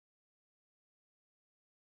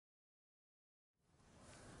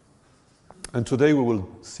And today we will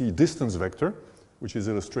see distance vector, which is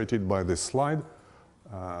illustrated by this slide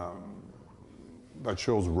that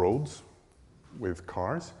shows roads with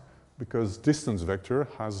cars, because distance vector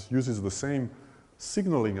uses the same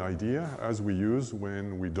signaling idea as we use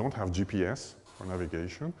when we don't have GPS for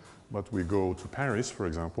navigation, but we go to Paris, for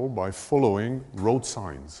example, by following road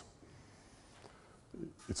signs.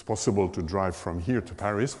 It's possible to drive from here to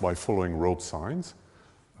Paris by following road signs.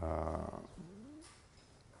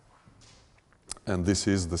 And this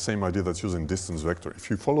is the same idea that's used in distance vector. If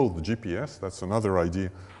you follow the GPS, that's another idea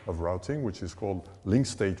of routing, which is called link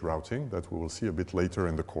state routing, that we will see a bit later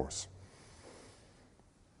in the course.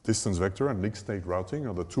 Distance vector and link state routing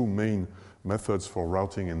are the two main methods for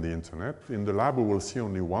routing in the internet. In the lab, we will see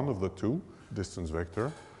only one of the two, distance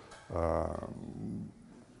vector,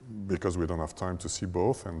 because we don't have time to see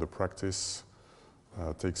both, and the practice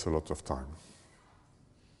takes a lot of time.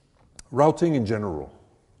 Routing in general.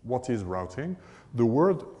 What is routing? The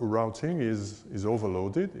word routing is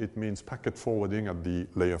overloaded. It means packet forwarding at the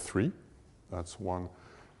layer 3. That's one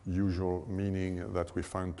usual meaning that we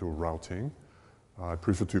find to routing. I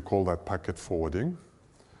prefer to call that packet forwarding.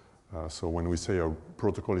 So when we say a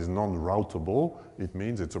protocol is non-routable, it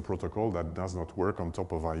means it's a protocol that does not work on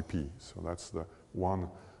top of IP. So that's the one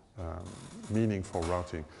meaning for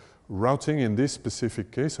routing. Routing in this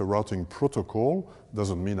specific case, a routing protocol,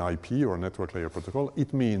 doesn't mean IP or network layer protocol.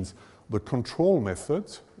 It means the control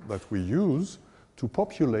method that we use to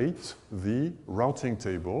populate the routing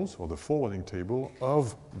tables or the forwarding table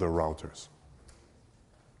of the routers.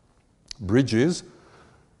 Bridges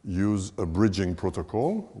use a bridging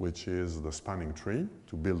protocol, which is the spanning tree,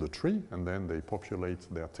 to build a tree, and then they populate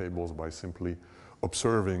their tables by simply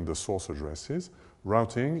observing the source addresses.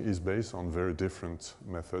 Routing is based on very different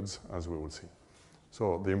methods, as we will see.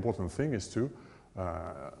 So the important thing is to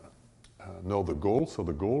know the goal. So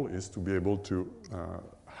the goal is to be able to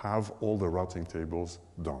have all the routing tables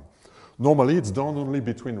done. Normally, it's done only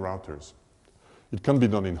between routers. It can be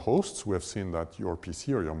done in hosts. We have seen that your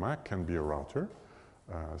PC or your Mac can be a router.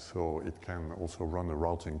 So it can also run a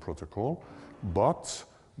routing protocol. But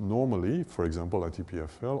normally, for example, at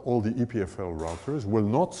EPFL, all the EPFL routers will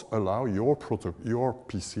not allow your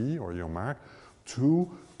PC or your Mac to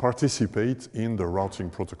participate in the routing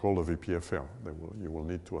protocol of EPFL. You will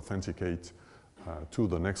need to authenticate to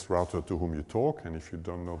the next router to whom you talk, and if you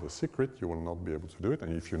don't know the secret, you will not be able to do it.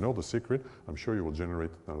 And if you know the secret, I'm sure you will generate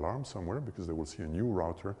an alarm somewhere, because they will see a new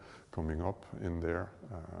router coming up in there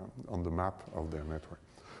on the map of their network.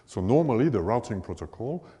 So normally, the routing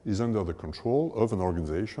protocol is under the control of an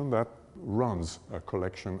organization that runs a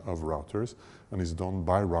collection of routers and is done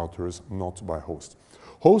by routers, not by hosts.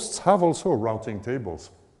 Hosts have also routing tables,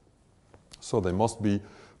 so they must be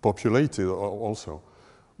populated also.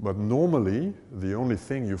 But normally, the only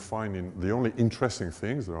thing you find in the only interesting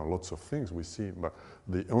things, there are lots of things we see, but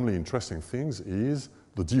the only interesting things is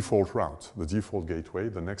the default route, the default gateway,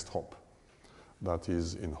 the next hop. That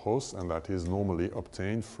is in hosts, and that is normally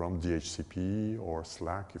obtained from DHCP or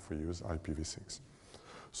Slack if we use IPv6.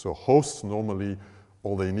 So hosts normally,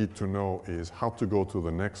 all they need to know is how to go to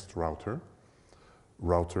the next router.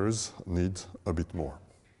 Routers need a bit more.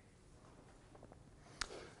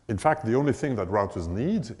 In fact, the only thing that routers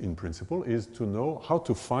need, in principle, is to know how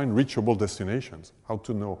to find reachable destinations. How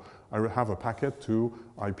to know, I have a packet to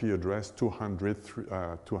IP address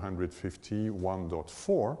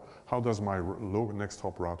 250.1.4. How does my next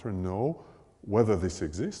hop router know whether this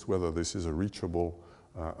exists, whether this is a reachable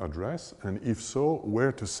address, and if so,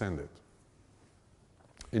 where to send it?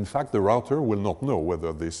 In fact, the router will not know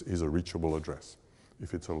whether this is a reachable address,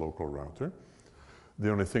 if it's a local router.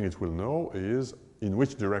 The only thing it will know is in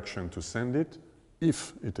which direction to send it,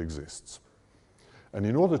 if it exists. And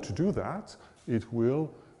in order to do that, it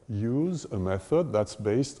will use a method that's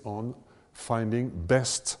based on finding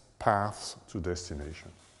best paths to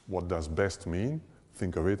destination. What does best mean?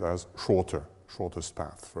 Think of it as shortest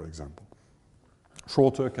path, for example.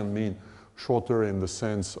 Shorter can mean shorter in the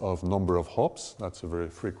sense of number of hops. That's a very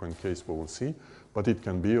frequent case we will see. But it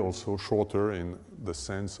can be also shorter in the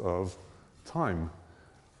sense of time,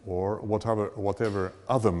 or whatever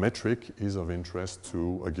other metric is of interest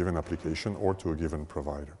to a given application or to a given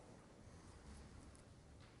provider.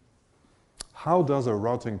 How does a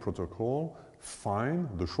routing protocol find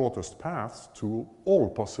the shortest paths to all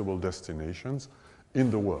possible destinations in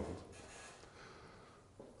the world?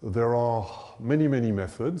 There are many, many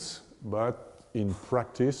methods, but in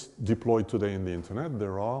practice, deployed today in the internet,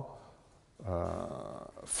 there are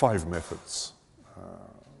 5 methods.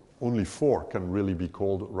 Only 4 can really be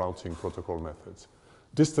called routing protocol methods.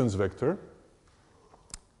 Distance vector.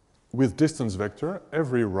 With distance vector,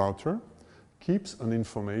 every router keeps an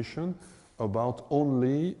information about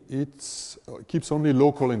only keeps only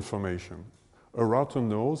local information. A router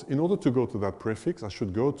knows, in order to go to that prefix, I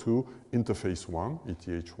should go to interface 1,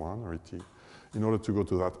 ETH1 or ET. In order to go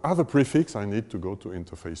to that other prefix, I need to go to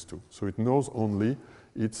interface 2. So it knows only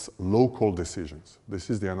its local decisions. This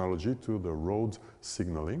is the analogy to the road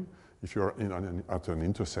signaling. If you're at an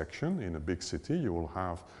intersection in a big city, you will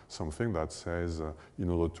have something that says, in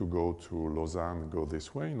order to go to Lausanne, go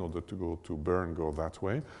this way. In order to go to Bern, go that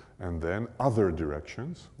way. And then other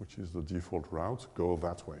directions, which is the default route, go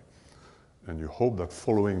that way. And you hope that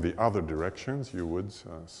following the other directions, you would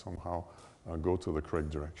somehow go to the correct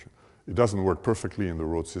direction. It doesn't work perfectly in the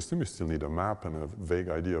road system. You still need a map and a vague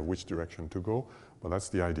idea of which direction to go, but that's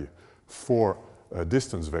the idea. For a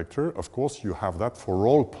distance vector, of course, you have that for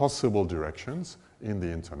all possible directions in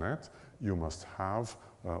the internet. You must have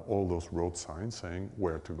all those road signs saying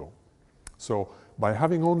where to go. So by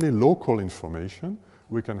having only local information,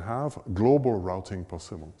 we can have global routing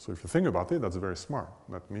possible. So if you think about it, that's very smart.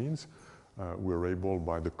 That means we're able,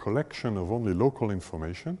 by the collection of only local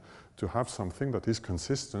information, to have something that is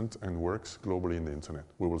consistent and works globally in the internet.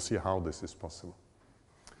 We will see how this is possible.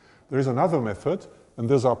 There is another method, and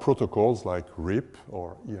those are protocols like RIP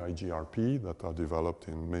or EIGRP that are developed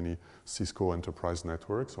in many Cisco enterprise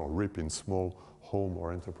networks, or RIP in small home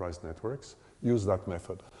or enterprise networks. Use that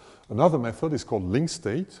method. Another method is called link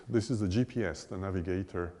state. This is the GPS, the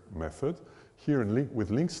navigator method. Here with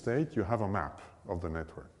link state, you have a map of the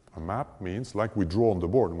network. A map means, like we draw on the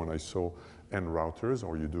board when I saw N routers,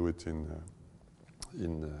 or you do it in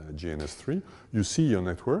GNS3, you see your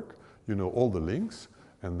network, you know all the links,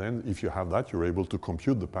 and then if you have that, you're able to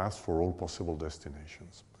compute the path for all possible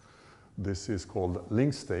destinations. This is called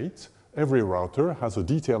link state. Every router has a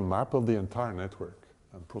detailed map of the entire network,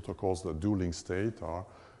 and protocols that do link state are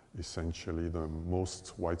essentially the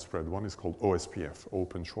most widespread one is called OSPF,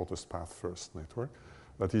 Open Shortest Path First Network.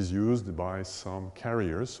 That is used by some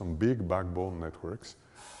carriers, some big backbone networks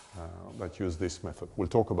that use this method. We'll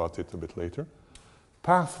talk about it a bit later.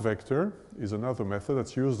 Path vector is another method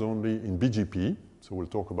that's used only in BGP, so we'll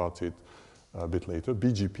talk about it a bit later.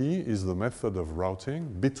 BGP is the method of routing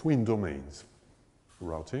between domains.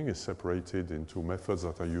 Routing is separated into methods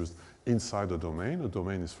that are used inside a domain. A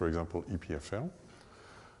domain is, for example, EPFL.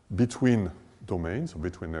 Between domains, or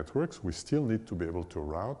between networks, we still need to be able to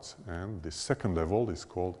route, and the second level is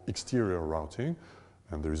called exterior routing,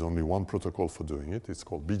 and there is only one protocol for doing it. It's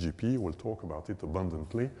called BGP. We'll talk about it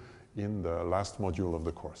abundantly in the last module of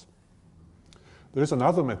the course. There is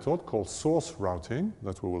another method called source routing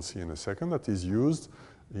that we will see in a second that is used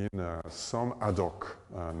in some ad hoc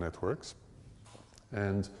networks.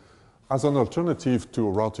 And as an alternative to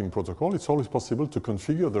a routing protocol, it's always possible to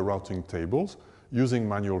configure the routing tables using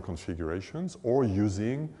manual configurations or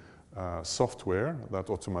using software that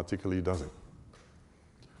automatically does it.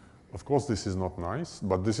 Of course, this is not nice,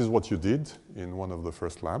 but this is what you did in one of the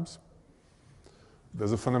first labs.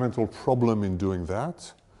 There's a fundamental problem in doing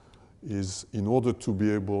that, is in order to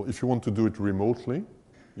be able, if you want to do it remotely,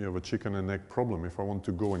 you have a chicken and egg problem. If I want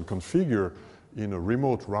to go and configure in a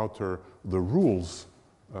remote router the rules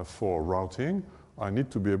for routing, I need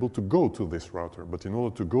to be able to go to this router. But in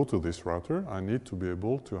order to go to this router, I need to be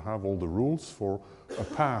able to have all the rules for a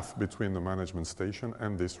path between the management station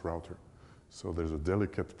and this router. So there's a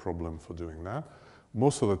delicate problem for doing that.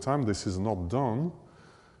 Most of the time, this is not done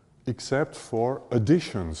except for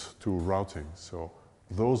additions to routing. So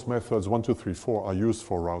those methods 1, 2, 3, 4 are used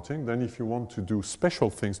for routing. Then if you want to do special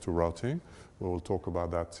things to routing, we will talk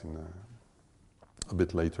about that in a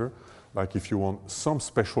bit later. Like if you want some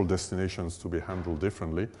special destinations to be handled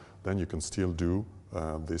differently, then you can still do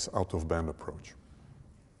this out-of-band approach.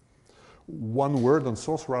 One word on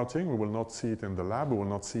source routing, we will not see it in the lab, we will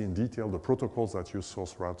not see in detail the protocols that use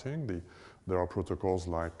source routing. There are protocols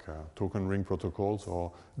like token ring protocols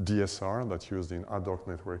or DSR that's used in ad hoc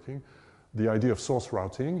networking. The idea of source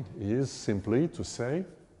routing is simply to say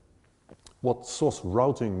what source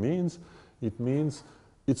routing means. It means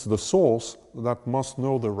it's the source that must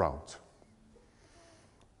know the route.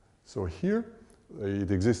 So here, it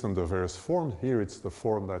exists under various forms. Here it's the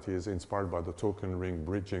form that is inspired by the token ring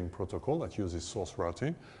bridging protocol that uses source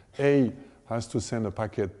routing. A has to send a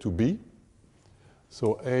packet to B.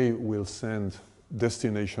 So A will send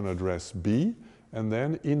destination address B, and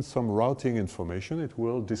then in some routing information, it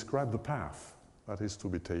will describe the path that is to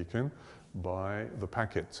be taken by the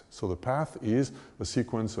packet. So the path is a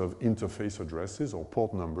sequence of interface addresses or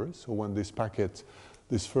port numbers. So when this packet,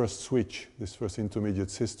 this first switch, this first intermediate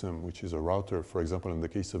system, which is a router, for example, in the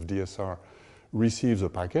case of DSR, receives a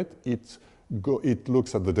packet, it it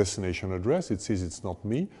looks at the destination address, it sees it's not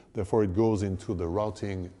me, therefore it goes into the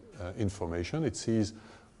routing information. It sees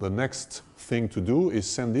the next thing to do is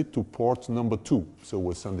send it to port number 2. So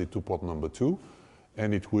we'll send it to port number 2,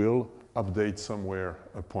 and it will update somewhere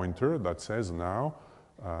a pointer that says now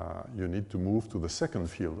you need to move to the second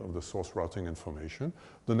field of the source routing information.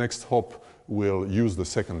 The next hop will use the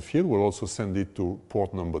second field, will also send it to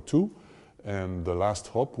port number 2, and the last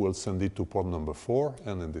hop will send it to port number 4,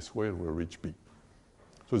 and in this way it will reach B.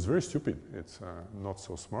 So it's very stupid, it's not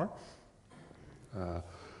so smart.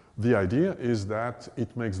 The idea is that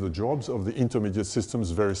it makes the jobs of the intermediate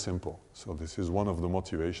systems very simple. So this is one of the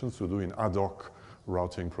motivations to do in ad hoc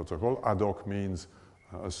routing protocol. Ad hoc means,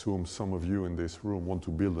 assume some of you in this room want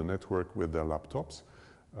to build a network with their laptops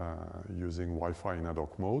using Wi-Fi in ad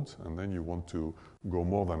hoc mode, and then you want to go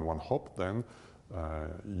more than one hop, then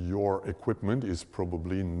your equipment is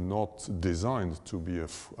probably not designed to be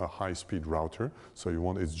a high-speed router, so you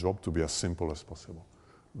want its job to be as simple as possible.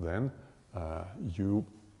 Then you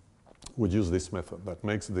would use this method that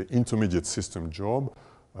makes the intermediate system job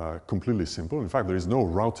completely simple. In fact, there is no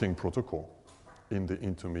routing protocol in the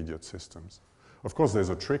intermediate systems. Of course, there's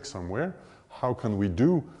a trick somewhere. How can we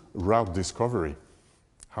do route discovery?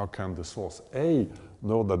 How can the source A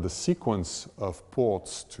know that the sequence of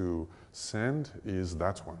ports to send is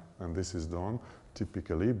that one? And this is done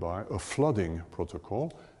typically by a flooding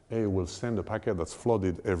protocol. A will send a packet that's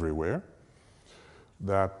flooded everywhere.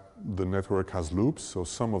 That the network has loops, so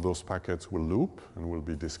some of those packets will loop and will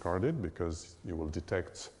be discarded because you will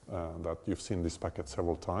detect that you've seen this packet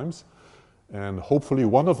several times. And hopefully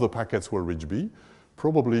one of the packets will reach B,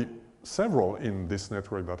 probably several in this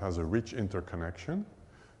network that has a rich interconnection.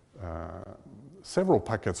 Several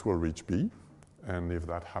packets will reach B, and if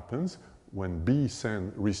that happens, when B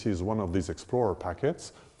receives one of these Explorer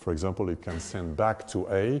packets, for example, it can send back to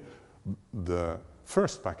A the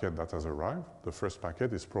first packet that has arrived. The first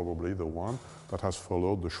packet is probably the one that has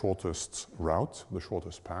followed the shortest route, the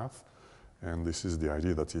shortest path, and this is the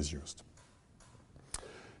idea that is used.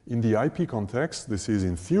 In the IP context, this is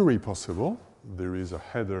in theory possible. There is a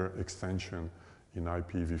header extension in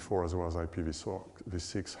IPv4 as well as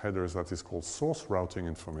IPv6 headers that is called source routing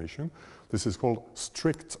information. This is called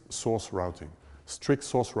strict source routing. Strict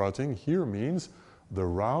source routing here means the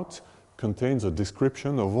route contains a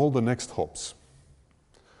description of all the next hops.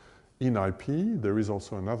 In IP, there is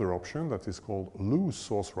also another option that is called loose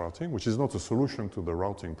source routing, which is not a solution to the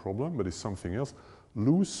routing problem, but is something else.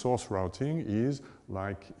 Loose source routing is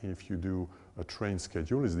like if you do a train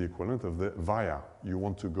schedule, is the equivalent of the via. You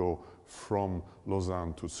want to go from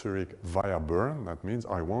Lausanne to Zurich via Bern. That means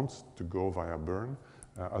I want to go via Bern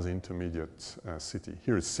as an intermediate city.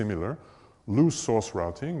 Here it's similar. Loose source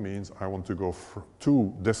routing means I want to go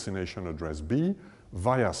to destination address B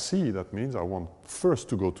via C. That means I want first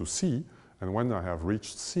to go to C, and when I have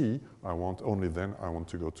reached C, only then I want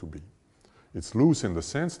to go to B. It's loose in the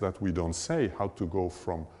sense that we don't say how to go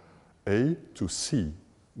from A to C.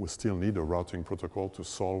 We still need a routing protocol to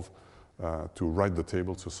solve, to write the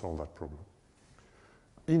table to solve that problem.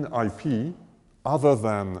 In IP, other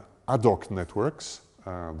than ad hoc networks,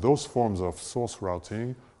 those forms of source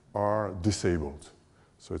routing are disabled.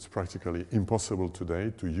 So it's practically impossible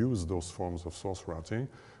today to use those forms of source routing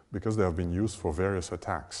because they have been used for various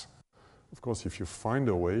attacks. Of course, if you find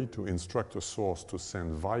a way to instruct a source to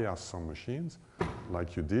send via some machines,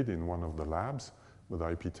 like you did in one of the labs with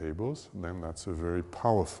IP tables, then that's a very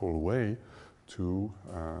powerful way to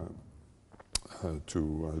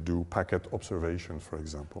do packet observation, for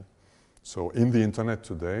example. So in the internet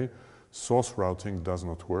today, source routing does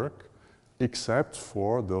not work, except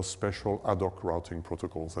for those special ad hoc routing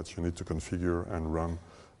protocols that you need to configure and run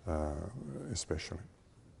especially.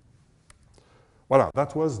 Voilà,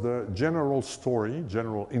 that was the general story,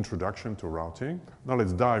 general introduction to routing. Now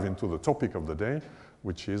let's dive into the topic of the day,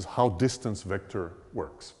 which is how distance vector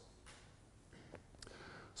works.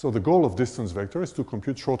 So the goal of distance vector is to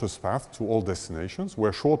compute shortest path to all destinations,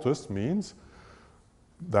 where shortest means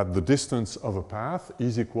that the distance of a path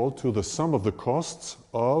is equal to the sum of the costs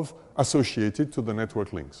associated to the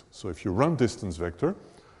network links. So if you run distance vector,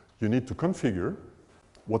 you need to configure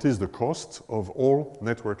what is the cost of all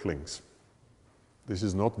network links. This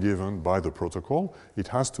is not given by the protocol. It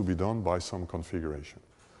has to be done by some configuration.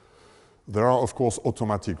 There are, of course,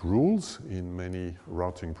 automatic rules in many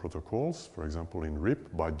routing protocols. For example, in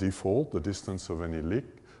RIP, by default, the distance of any link,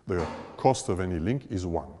 the cost of any link is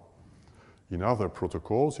 1. In other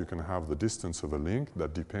protocols, you can have the distance of a link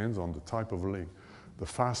that depends on the type of link. The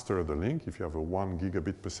faster the link, if you have a 1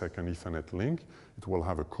 gigabit per second Ethernet link, it will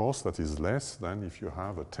have a cost that is less than if you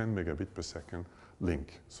have a 10 megabit per second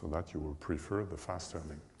link, so that you will prefer the faster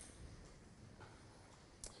link.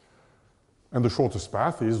 And the shortest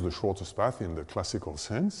path is the shortest path in the classical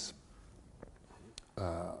sense.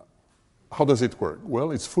 How does it work?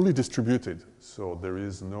 Well, it's fully distributed, so there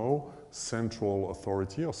is no central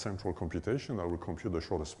authority or central computation that will compute the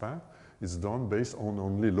shortest path. It's done based on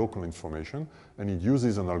only local information, and it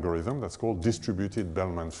uses an algorithm that's called distributed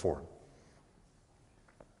Bellman-Ford.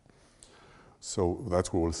 So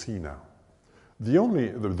that's what we'll see now.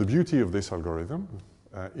 The beauty of this algorithm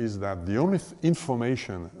is that the only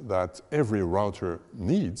information that every router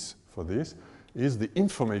needs for this is the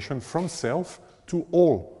information from self to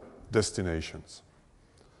all destinations.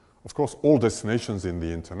 Of course, all destinations in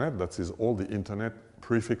the internet, that is all the internet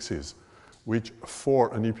prefixes, which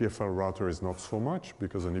for an EPFL router is not so much,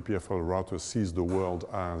 because an EPFL router sees the world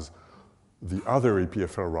as the other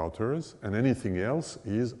EPFL routers, and anything else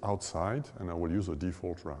is outside, and I will use a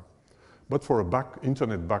default route. But for a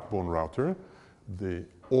internet backbone router,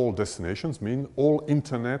 all destinations mean all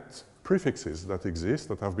internet prefixes that exist,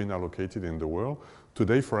 that have been allocated in the world.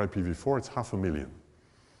 Today for IPv4, it's 500,000.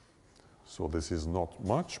 So this is not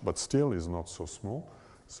much, but still is not so small.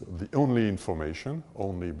 So the only information,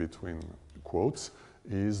 only between quotes,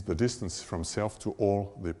 is the distance from self to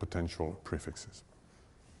all the potential prefixes.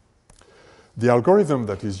 The algorithm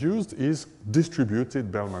that is used is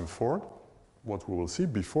distributed Bellman-Ford. What we will see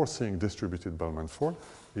before seeing distributed Bellman-Ford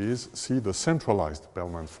is see the centralized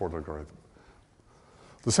Bellman-Ford algorithm.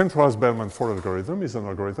 The centralized Bellman-Ford algorithm is an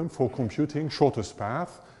algorithm for computing shortest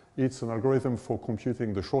path. It's an algorithm for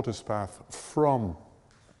computing the shortest path from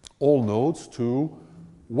all nodes to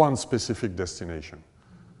one specific destination.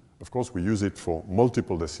 Of course, we use it for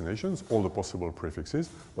multiple destinations, all the possible prefixes,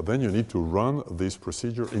 but then you need to run this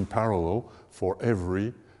procedure in parallel for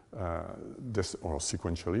every, or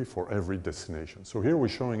sequentially for every destination. So here we're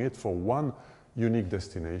showing it for one unique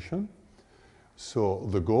destination. So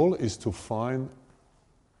the goal is to find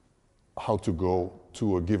how to go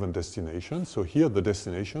to a given destination. So here the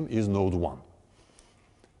destination is node 1.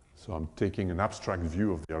 So I'm taking an abstract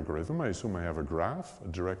view of the algorithm. I assume I have a graph, a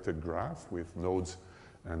directed graph with nodes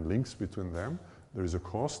and links between them. There is a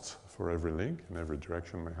cost for every link, and every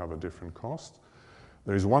direction may have a different cost.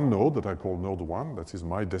 There is one node that I call node 1, that is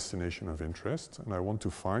my destination of interest, and I want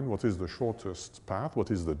to find what is the shortest path,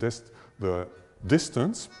 what is the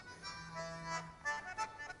distance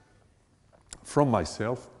from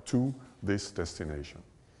myself to this destination.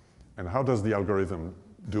 And how does the algorithm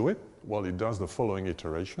do it? Well, it does the following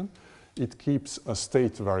iteration. It keeps a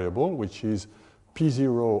state variable, which is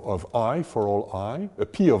P0 of I for all I,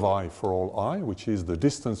 P of I for all I, which is the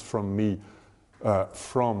distance from me, the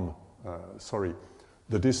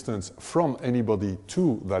distance from anybody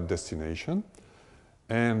to that destination.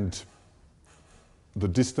 And the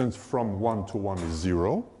distance from 1 to 1 is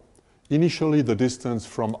 0. Initially, the distance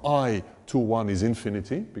from I to 1 is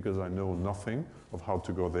infinity, because I know nothing of how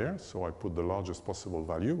to go there. So I put the largest possible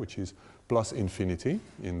value, which is plus infinity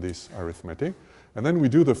in this arithmetic. And then we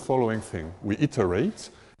do the following thing. We iterate,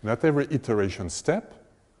 and at every iteration step,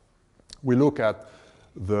 we look at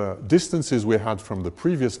the distances we had from the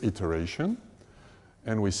previous iteration,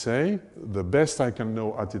 and we say the best I can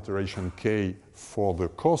know at iteration k for the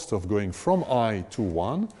cost of going from I to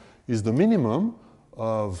 1 is the minimum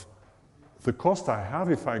of the cost I have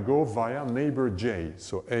if I go via neighbor j.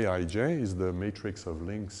 So aij is the matrix of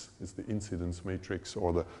links, is the incidence matrix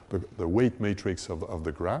or the weight matrix of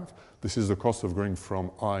the graph. This is the cost of going from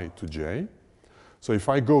I to j. So if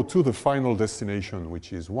I go to the final destination,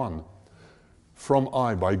 which is 1, from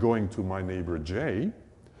I by going to my neighbor j,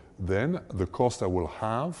 then the cost I will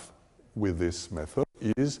have with this method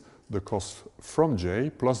is the cost from j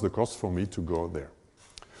plus the cost for me to go there.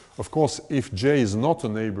 Of course, if j is not a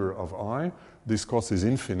neighbor of I, this cost is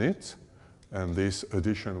infinite, and this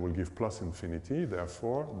addition will give plus infinity.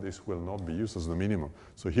 Therefore, this will not be used as the minimum.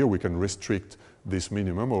 So here we can restrict this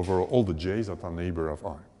minimum over all the j's that are neighbor of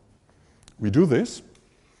I. We do this,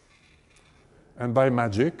 and by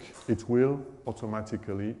magic, it will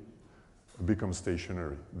automatically become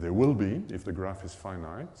stationary. There will be, if the graph is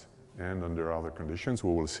finite, and under other conditions,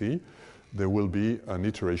 we will see, there will be an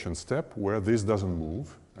iteration step where this doesn't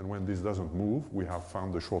move, and when this doesn't move, we have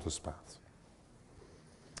found the shortest path.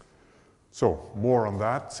 So, more on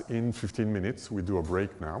that in 15 minutes. We do a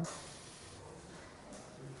break now.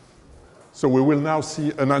 So we will now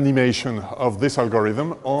see an animation of this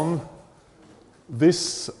algorithm on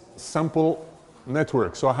this sample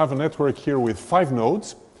network. So I have a network here with 5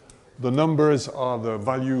 nodes. The numbers are the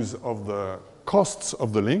values of the costs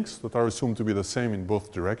of the links that are assumed to be the same in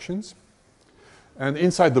both directions. And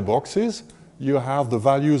inside the boxes, you have the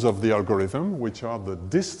values of the algorithm, which are the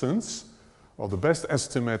distance, or the best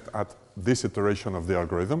estimate at this iteration of the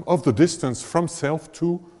algorithm, of the distance from self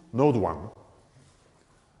to node 1.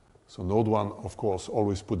 So node 1, of course,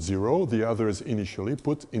 always put 0. The others initially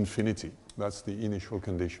put infinity. That's the initial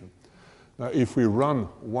condition. Now, if we run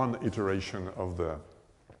one iteration of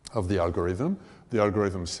the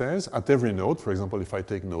algorithm says at every node, for example, if I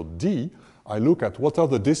take node D, I look at what are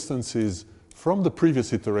the distances from the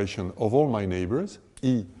previous iteration of all my neighbors,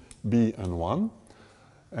 E, B, and 1,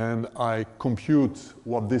 and I compute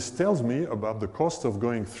what this tells me about the cost of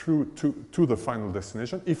going through to the final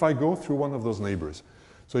destination if I go through one of those neighbors.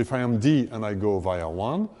 So if I am D and I go via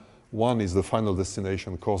 1, 1 is the final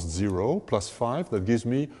destination, cost 0, plus 5, that gives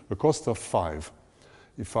me a cost of 5.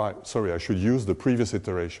 Sorry, I should use the previous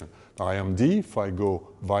iteration. Now I am D, if I go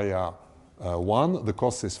via 1, the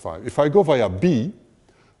cost is 5. If I go via B,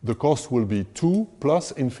 the cost will be 2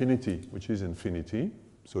 plus infinity, which is infinity,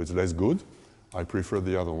 so it's less good. I prefer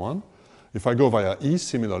the other one. If I go via E,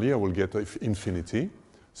 similarly, I will get infinity.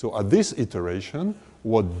 So at this iteration,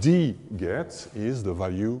 what D gets is the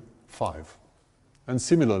value 5. And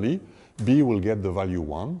similarly, B will get the value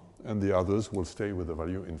 1, and the others will stay with the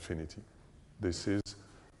value infinity. This is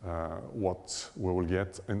what we will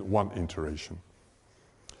get in one iteration.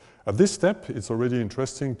 At this step, it's already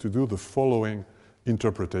interesting to do the following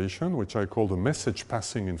interpretation, which I call the message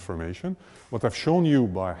passing information. What I've shown you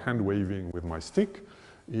by hand waving with my stick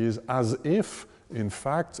is as if, in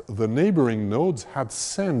fact, the neighboring nodes had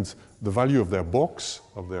sent the value of their box,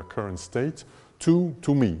 of their current state, to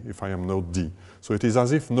me, if I am node D. So it is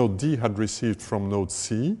as if node D had received from node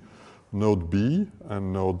C, node B,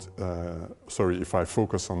 and if I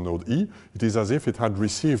focus on node E, it is as if it had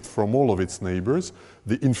received from all of its neighbors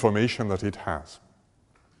the information that it has.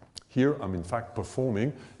 Here, I'm in fact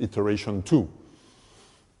performing iteration 2.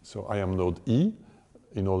 So I am node E.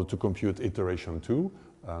 In order to compute iteration 2,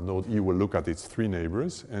 node E will look at its 3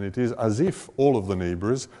 neighbors, and it is as if all of the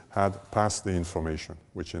neighbors had passed the information,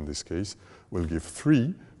 which in this case will give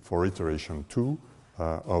 3 for iteration 2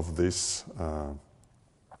 of this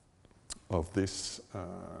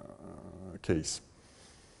case.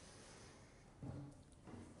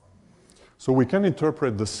 So we can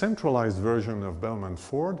interpret the centralized version of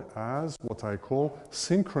Bellman-Ford as what I call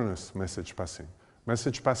synchronous message passing.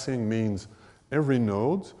 Message passing means every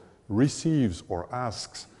node receives or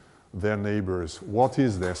asks their neighbors what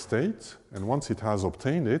is their state, and once it has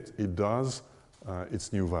obtained it, it does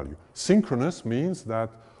its new value. Synchronous means that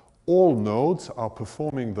all nodes are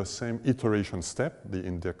performing the same iteration step, the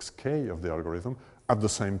index k of the algorithm, at the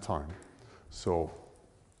same time. So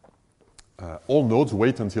all nodes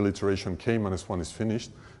wait until iteration k minus 1 is finished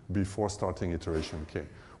before starting iteration k.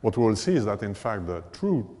 What we will see is that, in fact, the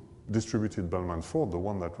true distributed Bellman-Ford, the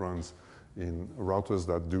one that runs in routers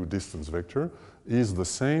that do distance vector, is the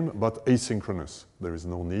same but asynchronous. There is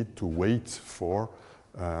no need to wait for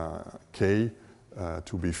k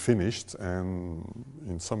to be finished, and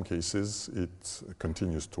in some cases it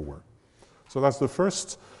continues to work. So that's the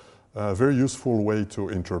first very useful way to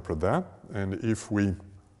interpret that. And if we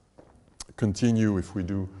continue, if we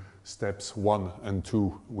do steps 1 and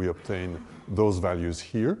 2, we obtain those values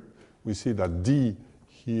here. We see that D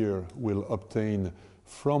here will obtain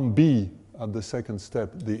from B at the second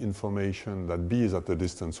step the information that B is at the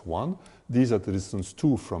distance 1, D is at the distance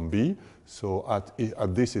 2 from B. So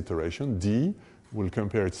at this iteration, D will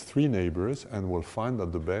compare its 3 neighbors and will find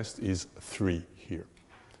that the best is 3 here.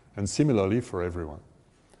 And similarly for everyone.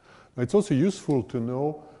 Now, it's also useful to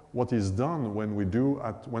know what is done when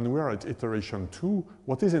we are at iteration 2,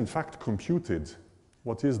 what is in fact computed,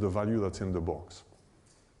 what is the value that's in the box.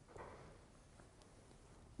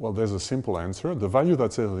 Well, there's a simple answer. The value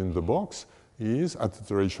that's in the box is, at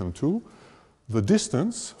iteration 2, the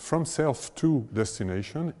distance from self to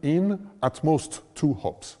destination in at most 2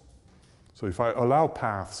 hops. So if I allow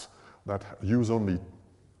paths that use only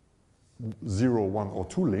 0, 1, or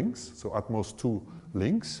 2 links, so at most 2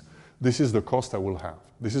 links, this is the cost I will have.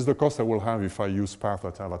 This is the cost I will have if I use paths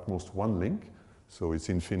that have at most 1 link. So it's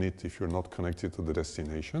infinite if you're not connected to the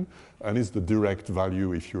destination. And it's the direct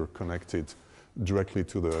value if you're connected directly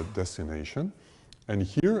to the destination. And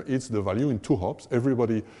here it's the value in 2 hops.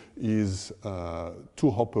 Everybody is 2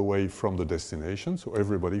 hops away from the destination, so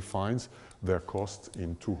everybody finds their cost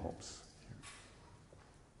in 2 hops.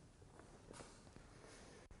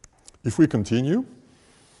 If we continue,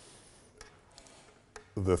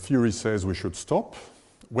 the theory says we should stop.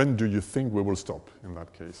 When do you think we will stop in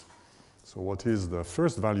that case? So what is the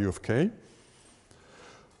first value of k?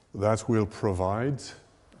 That will provide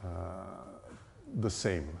the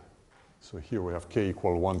same. So here we have k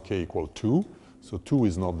equal 1, k equal 2. So 2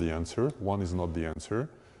 is not the answer, 1 is not the answer.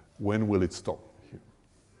 When will it stop? Here.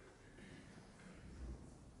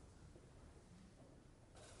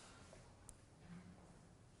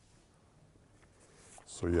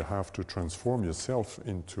 So you have to transform yourself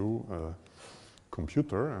into a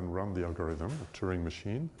computer and run the algorithm, a Turing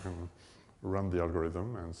machine, and run the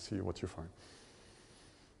algorithm and see what you find.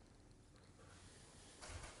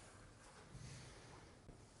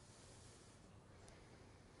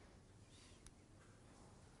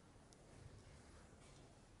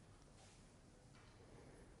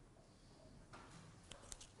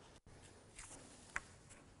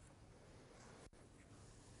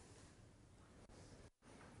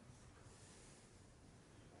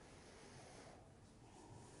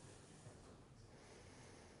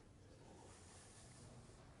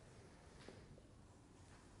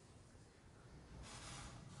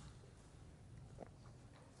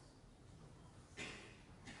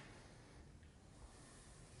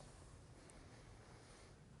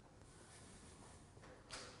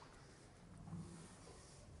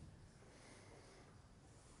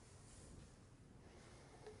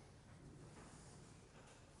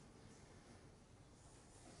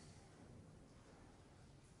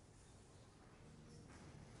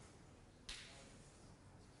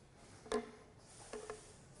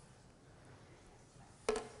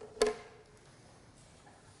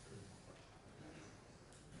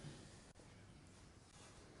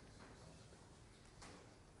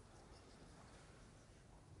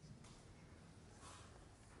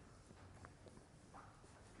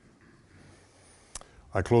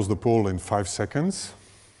 I close the poll in 5 seconds.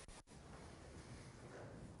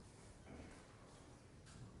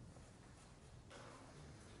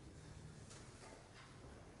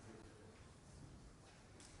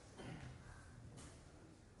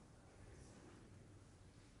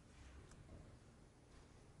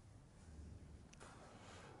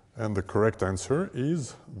 And the correct answer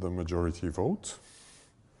is the majority vote.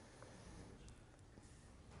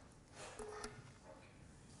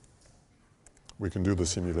 We can do the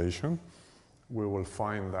simulation. We will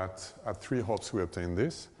find that at 3 hops we obtain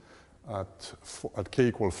this. At k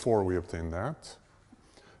equal 4 we obtain that.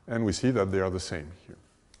 And we see that they are the same here.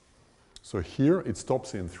 So here it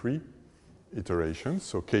stops in 3 iterations.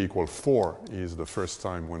 So k equal 4 is the first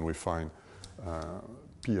time when we find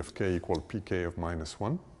p of k equal pk of minus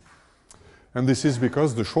 1. And this is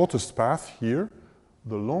because the shortest path here,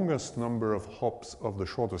 the longest number of hops of the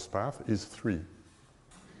shortest path is 3.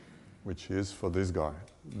 Which is for this guy.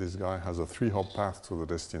 This guy has a 3-hop path to the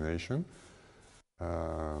destination.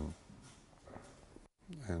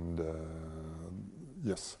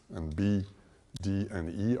 Yes, and B, D, and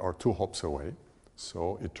E are 2 hops away.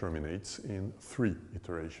 So it terminates in 3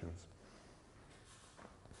 iterations.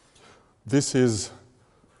 This is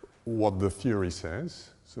what the theory says.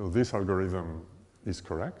 So this algorithm is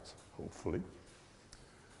correct, hopefully.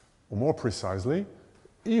 Or more precisely,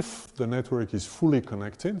 if the network is fully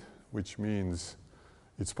connected, which means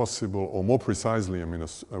it's possible, or more precisely, I mean,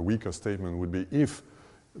 a weaker statement would be if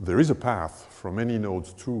there is a path from any node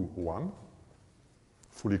to 1,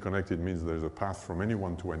 fully connected means there's a path from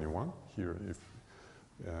anyone to anyone. Here,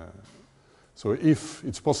 so if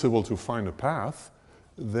it's possible to find a path,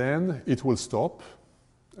 then it will stop,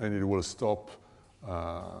 and it will stop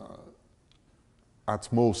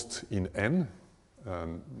at most in n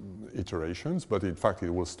iterations, but in fact it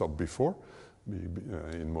will stop before.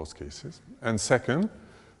 In most cases. And second,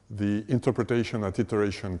 the interpretation at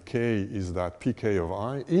iteration k is that pk of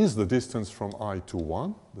I is the distance from I to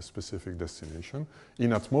 1, the specific destination,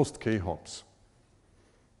 in at most k hops.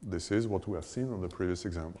 This is what we have seen on the previous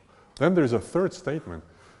example. Then there is a third statement,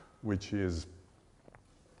 which is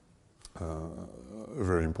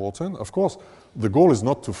very important. Of course, the goal is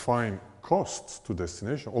not to find costs to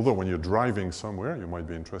destination, although when you're driving somewhere, you might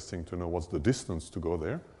be interested to know what's the distance to go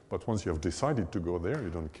there. But once you have decided to go there, you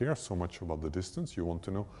don't care so much about the distance. You want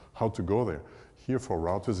to know how to go there. Here for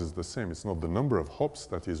routers is the same. It's not the number of hops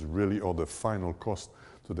that is really, or the final cost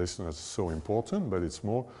to destination that's so important, but it's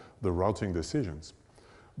more the routing decisions.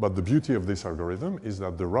 But the beauty of this algorithm is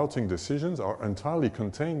that the routing decisions are entirely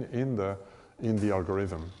contained in the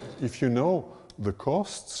algorithm. If you know the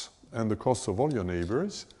costs and the costs of all your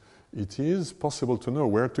neighbors, it is possible to know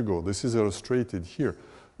where to go. This is illustrated here.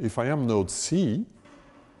 If I am node C,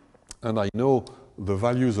 and I know the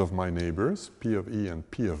values of my neighbors, P of E and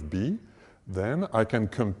P of B, then I can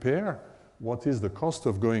compare what is the cost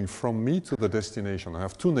of going from me to the destination. I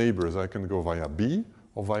have 2 neighbors. I can go via B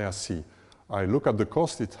or via C. I look at the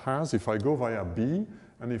cost it has if I go via B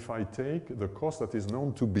and if I take the cost that is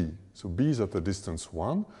known to B. So B is at the distance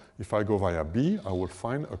 1. If I go via B, I will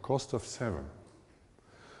find a cost of 7.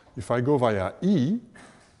 If I go via E,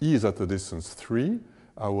 E is at the distance 3,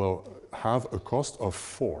 I will have a cost of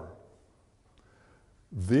 4.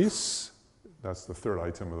 This, that's the third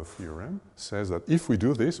item of the theorem, says that if we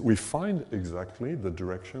do this, we find exactly the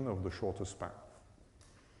direction of the shortest path.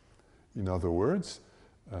 In other words,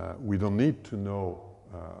 we don't need to know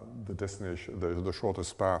the destination, the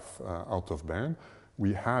shortest path out of band.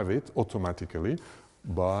 We have it automatically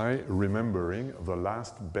by remembering the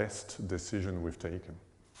last best decision we've taken.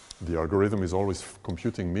 The algorithm is always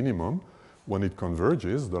computing minimum. When it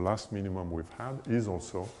converges, the last minimum we've had is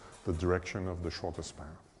also the direction of the shortest path,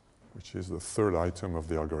 which is the third item of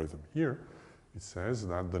the algorithm. Here, it says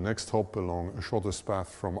that the next hop along a shortest path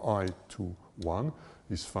from I to 1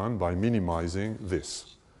 is found by minimizing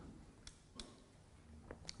this.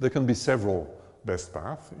 There can be several best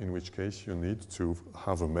paths, in which case you need to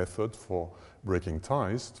have a method for breaking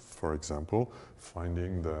ties. For example,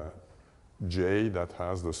 finding the J that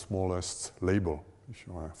has the smallest label, if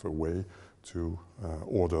you have a way to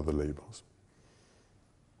order the labels.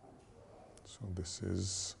 So this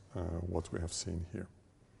is what we have seen here.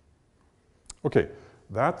 Okay,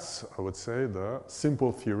 that's, I would say, the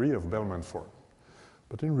simple theory of Bellman-Ford.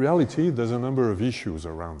 But in reality, there's a number of issues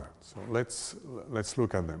around that. So let's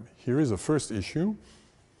look at them. Here is the first issue.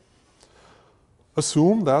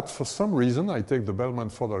 Assume that for some reason I take the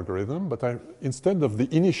Bellman-Ford algorithm, but instead of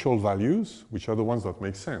the initial values, which are the ones that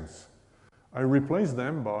make sense, I replace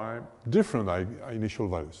them by different initial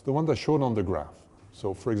values, the ones I showed on the graph.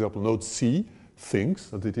 So for example, node C thinks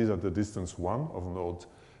that it is at the distance 1 of node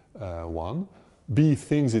 1. B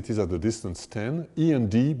thinks it is at the distance 10. E and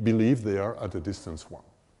D believe they are at the distance 1.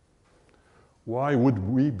 Why would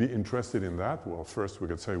we be interested in that? Well, first we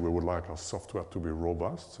could say we would like our software to be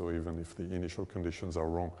robust, so even if the initial conditions are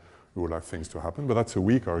wrong, we would like things to happen, but that's a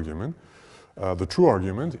weak argument. The true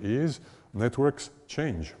argument is networks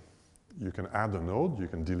change. You can add a node, you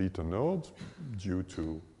can delete a node due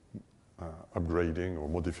to upgrading or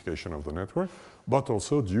modification of the network, but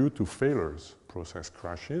also due to failures, process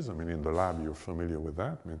crashes. I mean, in the lab, you're familiar with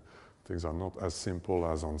that. I mean, things are not as simple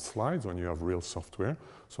as on slides when you have real software.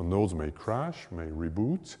 So nodes may crash, may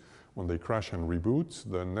reboot. When they crash and reboot,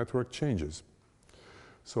 the network changes.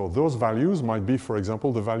 So those values might be, for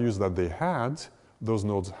example, the values that those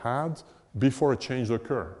nodes had before a change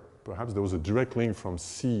occurred. Perhaps there was a direct link from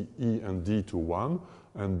C, E, and D to 1,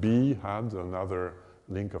 and B had another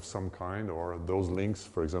link of some kind, or those links,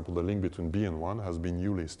 for example, the link between B and 1 has been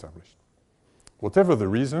newly established. Whatever the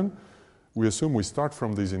reason, we assume we start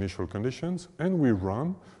from these initial conditions and we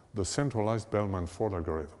run the centralized Bellman-Ford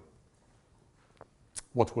algorithm.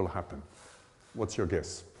 What will happen? What's your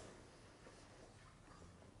guess?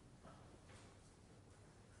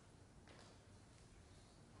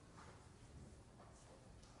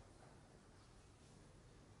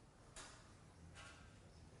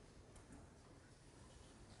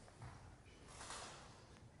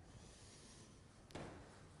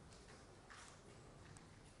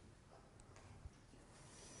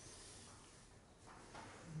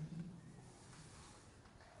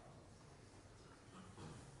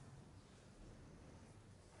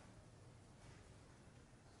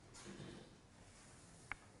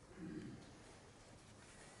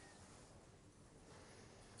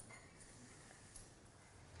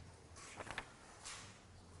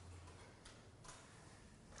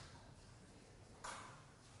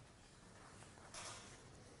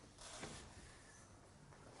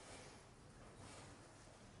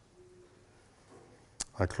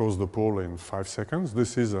 I close the poll in 5 seconds.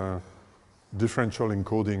 This is a differential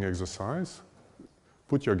encoding exercise.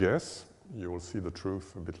 Put your guess. You will see the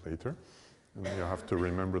truth a bit later. And you have to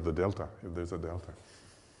remember the delta, if there's a delta.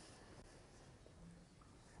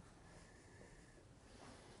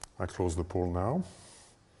 I close the poll now.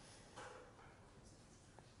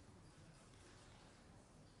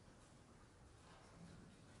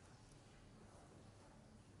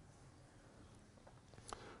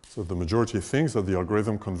 So the majority thinks that the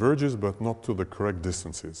algorithm converges, but not to the correct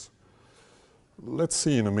distances. Let's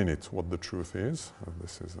see in a minute what the truth is.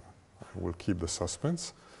 We'll keep the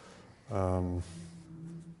suspense.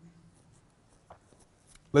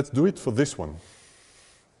 Let's do it for this one.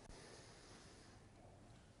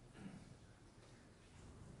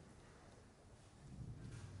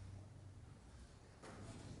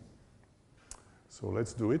 So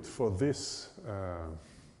let's do it for this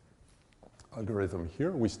algorithm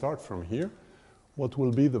here. We start from here. What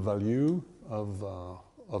will be the value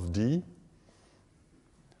of D –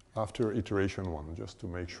 after iteration 1, just to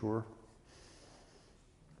make sure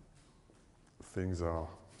things are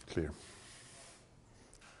clear.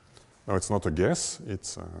 Now, it's not a guess,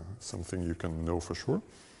 it's something you can know for sure.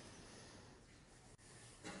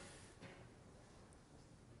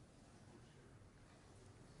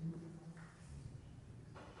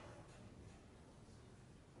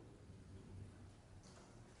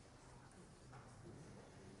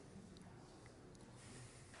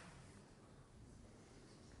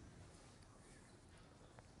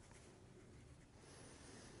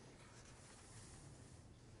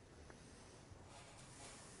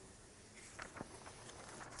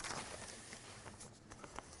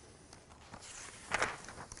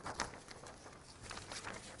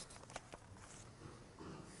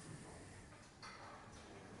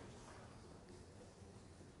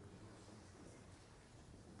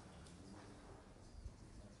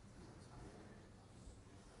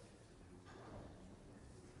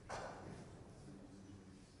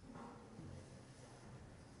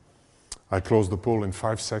 I close the poll in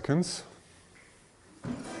 5 seconds.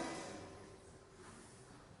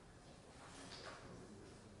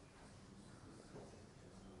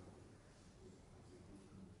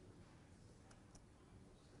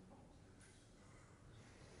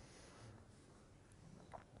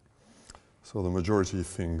 So the majority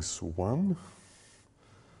thinks 1.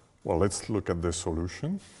 Well, let's look at the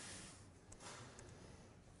solution.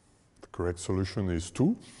 The correct solution is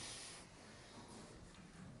 2.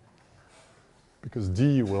 Because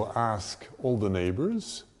D will ask all the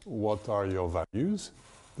neighbors, what are your values?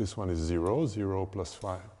 This one is 0. 0 plus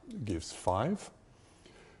 5 gives 5.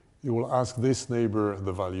 You will ask this neighbor,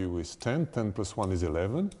 the value is 10. 10 plus 1 is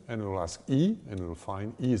 11. And we'll ask E, and we'll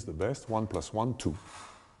find E is the best. 1 plus 1, 2.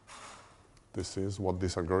 This is what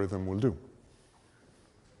this algorithm will do.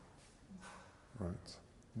 Right.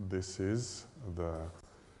 This is the...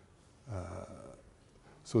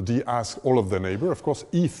 So D asks all of the neighbor. Of course,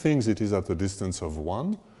 E thinks it is at a distance of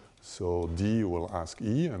 1. So D will ask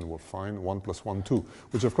E and will find 1 plus 1, 2,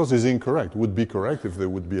 which of course is incorrect. Would be correct if there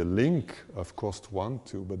would be a link of cost 1,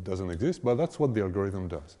 2, but doesn't exist. But that's what the algorithm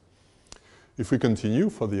does. If we continue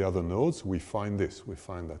for the other nodes, we find this. We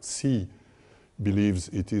find that C believes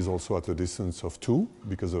it is also at a distance of 2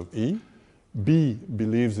 because of E. B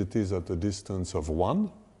believes it is at a distance of 1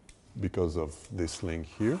 because of this link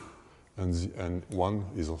here. And 1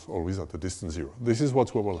 is always at a distance 0. This is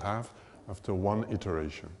what we will have after one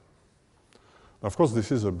iteration. Now, of course,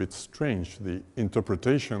 this is a bit strange. The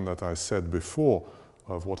interpretation that I said before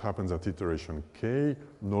of what happens at iteration k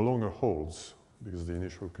no longer holds because the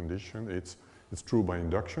initial condition, it's true by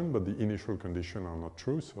induction, but the initial condition are not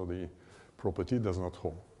true, so the property does not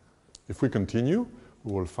hold. If we continue,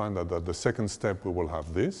 we will find that at the second step we will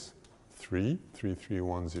have this, 3, 3, 3,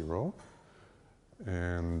 1, 0,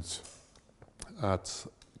 and at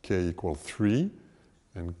k equal 3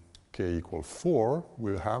 and k equal 4,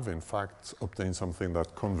 we have in fact obtained something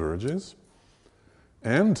that converges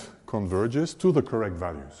and converges to the correct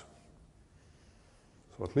values.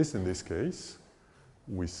 So at least in this case,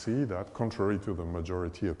 we see that contrary to the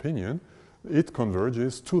majority opinion, it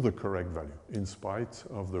converges to the correct value in spite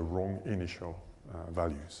of the wrong initial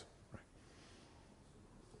values.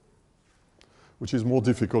 Which is more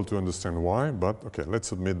difficult to understand why, but okay,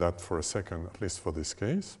 let's admit that for a second, at least for this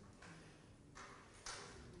case.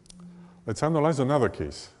 Let's analyze another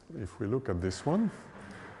case. If we look at this one,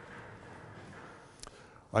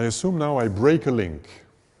 I assume now I break a link.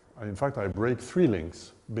 In fact, I break 3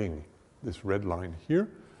 links, bing, this red line here.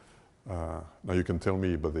 Now you can tell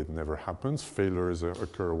me, but it never happens. Failures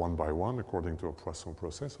occur one by one according to a Poisson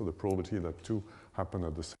process, so the probability that 2 happen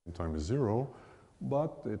at the same time is 0,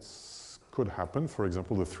 but it's could happen. For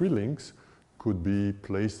example, the 3 links could be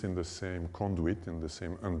placed in the same conduit, in the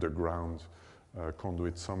same underground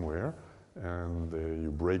conduit somewhere, and you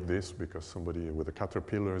break this because somebody with a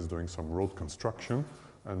caterpillar is doing some road construction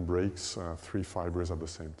and breaks 3 fibers at the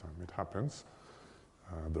same time. It happens.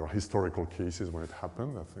 There are historical cases when it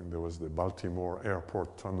happened. I think there was the Baltimore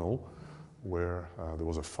airport tunnel where there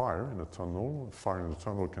was a fire in a tunnel. A fire in the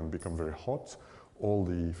tunnel can become very hot. All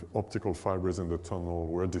the optical fibers in the tunnel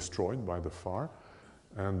were destroyed by the fire,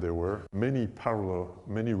 and there were many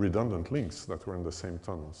redundant links that were in the same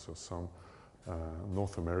tunnel. So some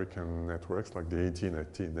North American networks, like the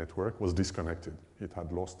AT&T network, was disconnected. It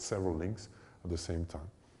had lost several links at the same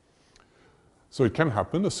time. So it can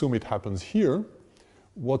happen. Assume it happens here.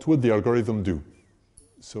 What would the algorithm do?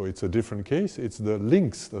 So it's a different case. It's the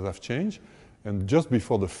links that have changed, and just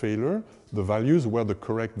before the failure, the values were the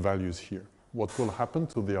correct values here. What will happen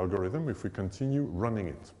to the algorithm if we continue running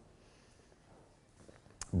it?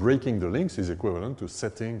 Breaking the links is equivalent to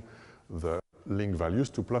setting the link values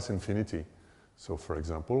to +infinity. So for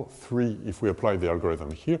example, 3, if we apply the algorithm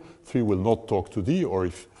here, 3 will not talk to D, or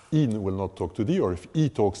if E will not talk to D, or if E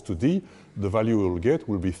talks to D, the value we will get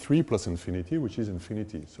will be 3 plus infinity, which is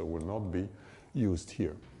infinity, so will not be used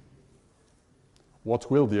here. What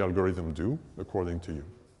will the algorithm do, according to you?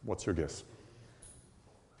 What's your guess?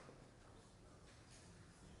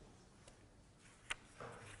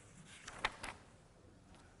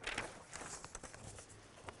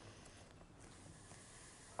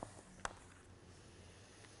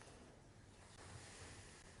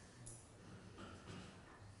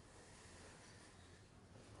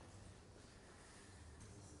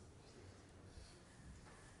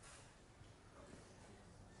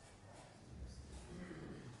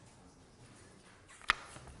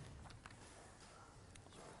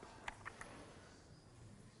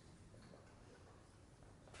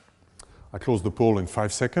 I close the poll in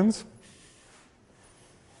 5 seconds.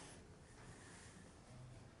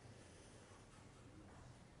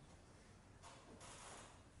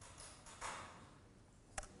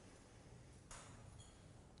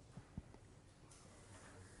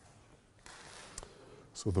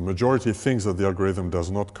 So the majority thinks that the algorithm does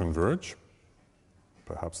not converge.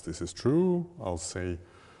 Perhaps this is true. I'll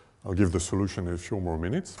give the solution in a few more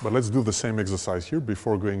minutes. But let's do the same exercise here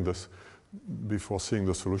before seeing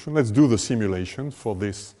the solution. Let's do the simulation for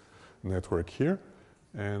this network here.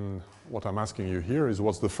 And what I'm asking you here is,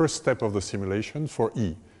 what's the first step of the simulation for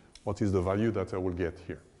E? What is the value that I will get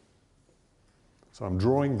here? So I'm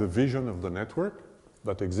drawing the vision of the network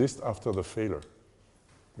that exists after the failure.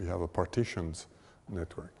 We have a partitioned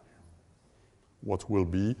network. What will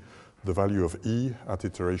be the value of E at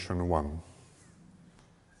iteration 1?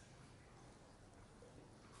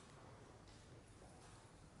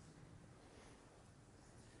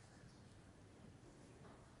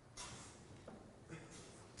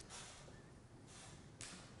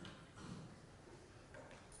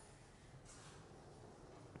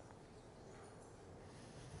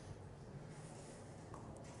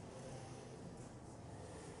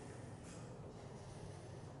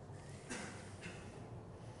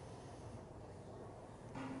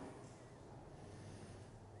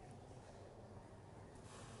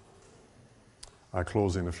 I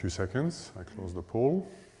close in a few seconds. I close the poll.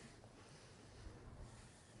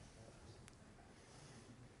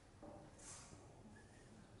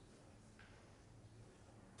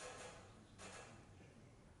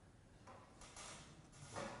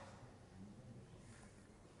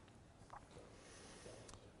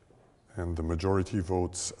 And the majority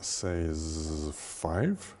votes says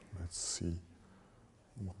 5. Let's see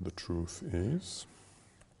what the truth is.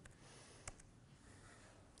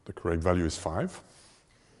 The correct value is 5.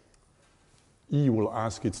 E will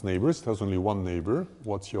ask its neighbors. It has only one neighbor.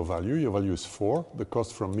 What's your value? Your value is 4. The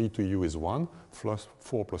cost from me to you is 1. Plus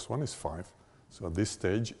 4 plus 1 is 5. So at this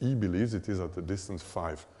stage, E believes it is at a distance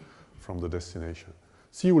 5 from the destination.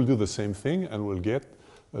 C will do the same thing and will get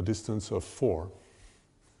a distance of 4.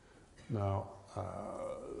 Now,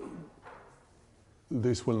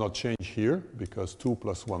 this will not change here because 2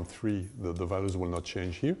 plus 1, 3, the values will not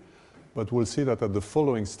change here. But we'll see that at the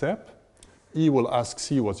following step, E will ask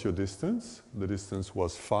C, what's your distance? The distance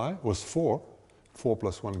was 4. 4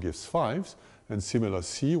 plus 1 gives 5. And similar,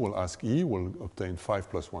 C will ask E, will obtain 5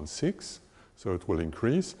 plus 1, 6. So it will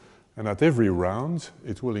increase. And at every round,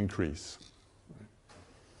 it will increase.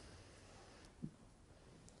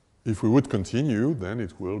 If we would continue, then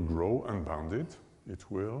it will grow unbounded.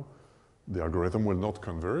 The algorithm will not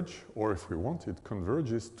converge, or if we want, it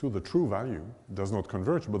converges to the true value. It does not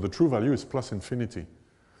converge, but the true value is plus infinity.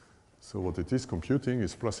 So what it is computing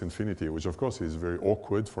is plus infinity, which of course is very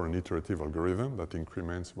awkward for an iterative algorithm that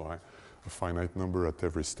increments by a finite number at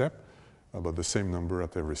every step, but the same number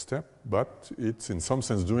at every step. But it's in some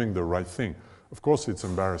sense doing the right thing. Of course, it's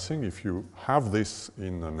embarrassing if you have this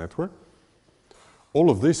in a network. All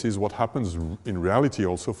of this is what happens in reality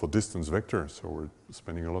also for distance vectors. So we're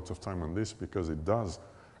spending a lot of time on this because it does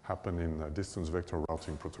happen in a distance vector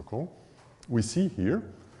routing protocol. We see here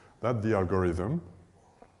that the algorithm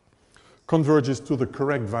converges to the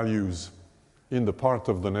correct values in the part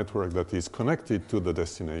of the network that is connected to the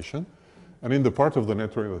destination. And in the part of the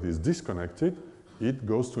network that is disconnected, it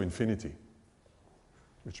goes to infinity,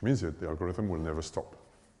 which means that the algorithm will never stop.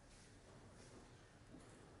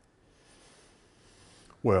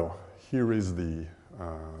 Well, here is the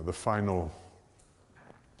final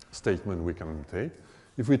statement we can take.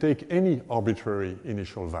 If we take any arbitrary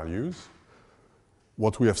initial values,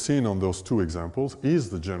 what we have seen on those two examples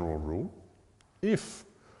is the general rule. If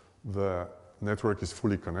the network is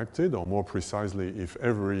fully connected, or more precisely, if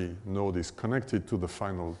every node is connected to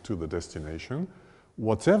the destination,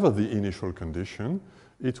 whatever the initial condition,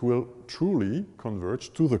 it will truly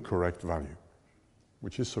converge to the correct value,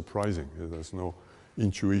 which is surprising. There's no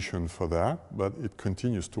intuition for that, but it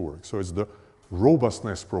continues to work. So it's the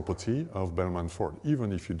robustness property of Bellman-Ford.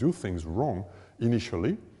 Even if you do things wrong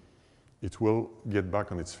initially, it will get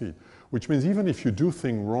back on its feet. Which means even if you do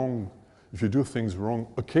things wrong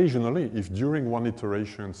occasionally, if during one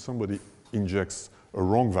iteration somebody injects a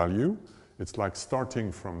wrong value, it's like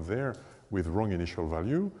starting from there with wrong initial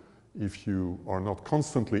value. If you are not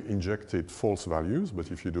constantly injected false values, but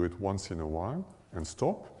if you do it once in a while and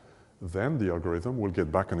stop, then the algorithm will get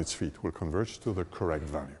back on its feet, will converge to the correct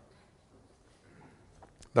value.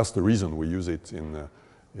 That's the reason we use it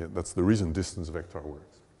that's the reason distance vector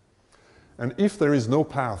works. And if there is no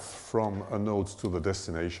path from a node to the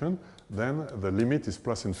destination, then the limit is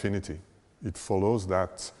plus infinity. It follows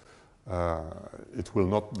that it will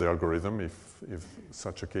not, the algorithm, if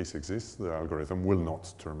such a case exists, the algorithm will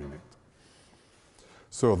not terminate.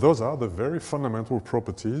 So those are the very fundamental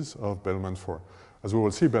properties of Bellman-Ford. As we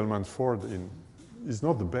will see, Bellman-Ford is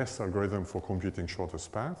not the best algorithm for computing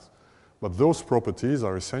shortest paths, but those properties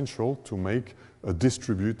are essential to make a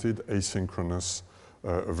distributed asynchronous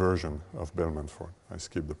version of Bellman-Ford. I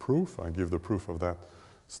skip the proof. I give the proof of that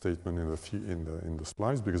statement in the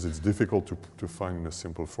slides because it's difficult to find in a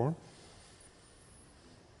simple form.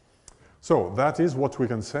 So that is what we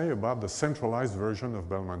can say about the centralized version of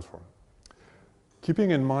Bellman-Ford.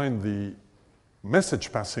 Keeping in mind the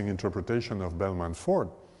message passing interpretation of Bellman-Ford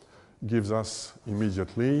gives us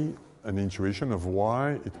immediately an intuition of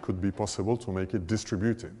why it could be possible to make it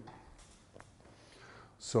distributed.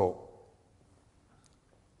 So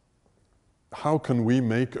how can we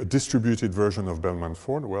make a distributed version of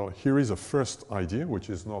Bellman-Ford? Well, here is a first idea, which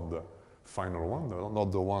is not the final one,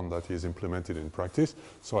 not the one that is implemented in practice.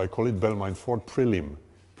 So I call it Bellman-Ford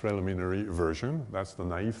preliminary version. That's the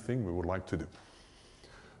naive thing we would like to do.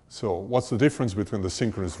 So what's the difference between the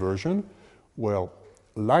synchronous version? Well,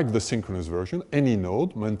 like the synchronous version, any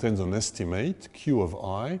node maintains an estimate, Q of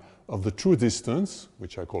I, of the true distance,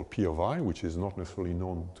 which I call P of I, which is not necessarily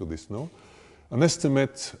known to this node, an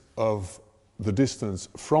estimate of the distance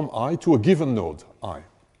from I to a given node, I,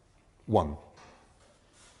 1.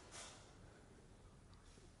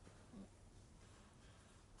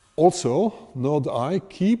 Also, node I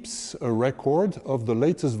keeps a record of the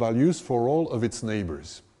latest values for all of its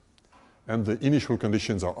neighbors. And the initial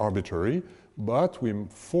conditions are arbitrary, but we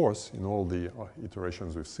force, in all the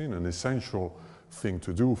iterations we've seen, an essential thing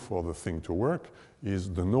to do for the thing to work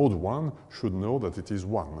is the node 1 should know that it is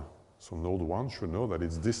 1. So node 1 should know that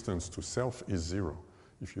its distance to self is 0.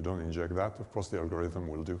 If you don't inject that, of course, the algorithm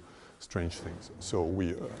will do strange things. So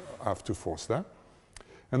we have to force that.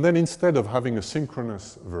 And then instead of having a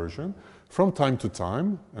synchronous version, from time to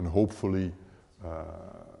time, and hopefully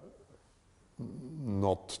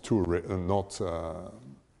not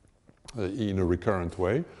in a recurrent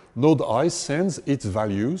way, node I sends its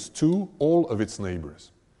values to all of its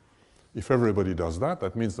neighbors. If everybody does that,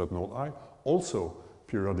 that means that node I also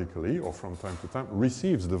periodically or from time to time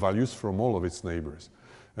receives the values from all of its neighbors.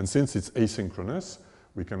 And since it's asynchronous,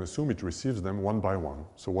 we can assume it receives them one by one.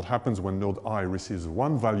 So what happens when node I receives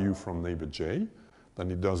one value from neighbor J,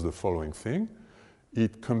 then it does the following thing.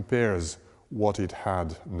 It compares what it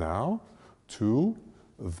had now to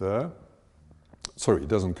the, sorry, it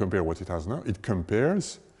doesn't compare what it has now, it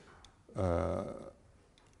compares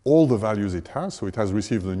all the values it has. So it has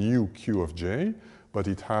received the new Q of J, but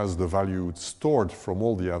it has the value stored from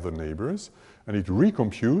all the other neighbors, and it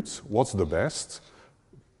recomputes what's the best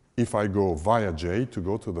if I go via J to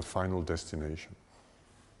go to the final destination.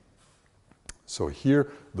 So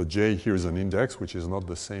here, the J here is an index, which is not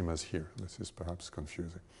the same as here. This is perhaps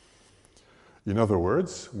confusing. In other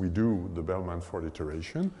words, we do the Bellman-Ford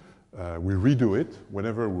iteration. We redo it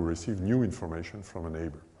whenever we receive new information from a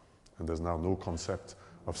neighbor. And there's now no concept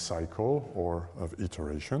of cycle or of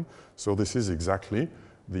iteration. So this is exactly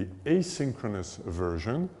the asynchronous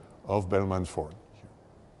version of Bellman-Ford.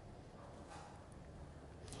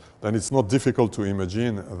 Then it's not difficult to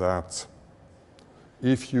imagine that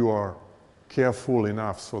if you are careful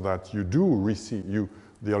enough so that you do receive,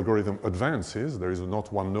 the algorithm advances, there is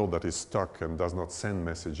not one node that is stuck and does not send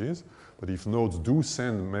messages, but if nodes do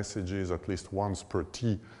send messages at least once per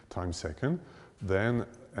t time second, then,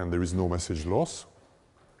 and there is no message loss,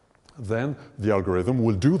 then the algorithm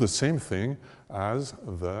will do the same thing as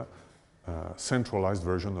the centralized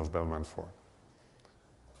version of Bellman-Ford.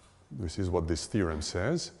 This is what this theorem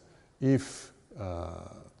says. If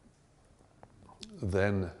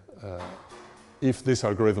if this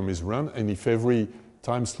algorithm is run, and if every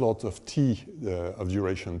time slot of t, of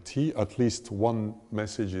duration t, at least one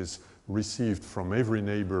message is received from every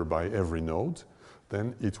neighbor by every node,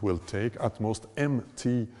 then it will take at most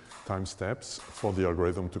mt time steps for the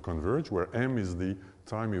algorithm to converge, where m is the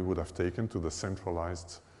time it would have taken to the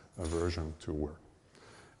centralized version to work.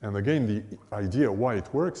 And again, the idea why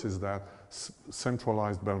it works is that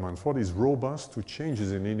centralized Bellman-Ford is robust to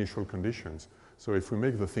changes in initial conditions. So if we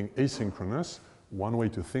make the thing asynchronous, one way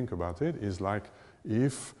to think about it is like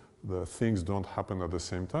if the things don't happen at the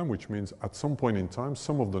same time, which means at some point in time,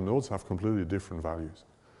 some of the nodes have completely different values.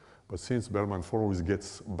 But since Bellman-Ford always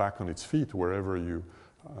gets back on its feet wherever you,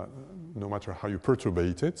 no matter how you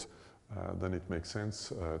perturbate it, then it makes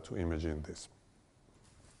sense to imagine this.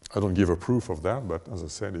 I don't give a proof of that, but as I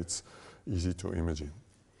said, it's easy to imagine.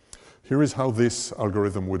 Here is how this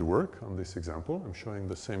algorithm would work on this example. I'm showing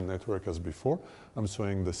the same network as before. I'm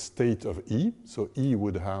showing the state of E. So E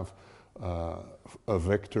would have a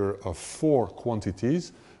vector of 4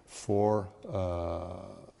 quantities for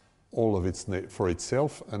all of its for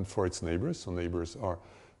itself and for its neighbors. So neighbors are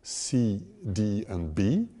C, D, and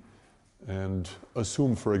B. And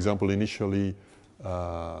assume, for example, initially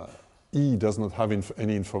E does not have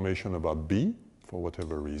any information about B for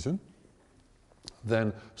whatever reason.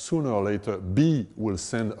 Then sooner or later B will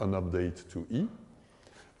send an update to E,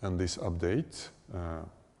 and this update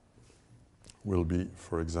will be,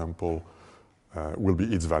 for example, will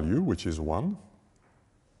be its value, which is 1.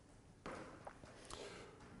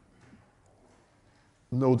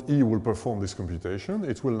 Node E will perform this computation.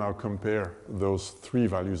 It will now compare those 3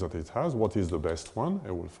 values that it has. What is the best one?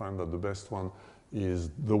 It will find that the best one is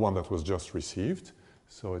the one that was just received.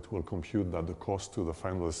 So it will compute that the cost to the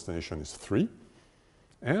final destination is 3.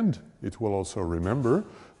 And it will also remember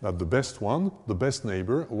that the best one, the best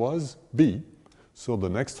neighbor, was B. So the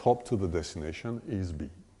next hop to the destination is B.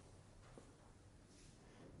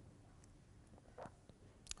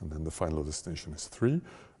 And then the final destination is 3.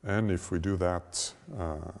 And if we do that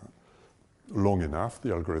long enough,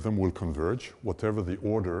 the algorithm will converge whatever the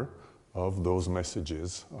order of those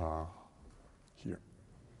messages here.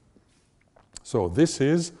 So this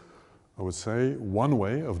is, I would say, one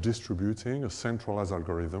way of distributing a centralized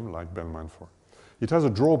algorithm like Bellman-Ford. It has a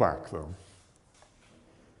drawback, though.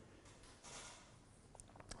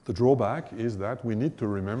 The drawback is that we need to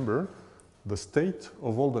remember the state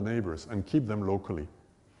of all the neighbors and keep them locally.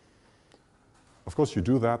 Of course, you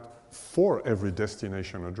do that for every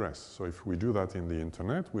destination address. So if we do that in the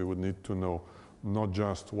internet, we would need to know not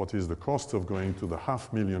just what is the cost of going to the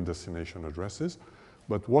 500,000 destination addresses,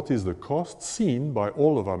 but what is the cost seen by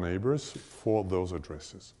all of our neighbors for those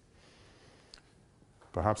addresses.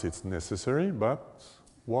 Perhaps it's necessary, but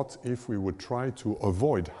what if we would try to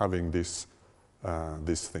avoid having this,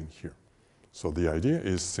 this thing here? So the idea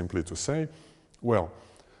is simply to say, well,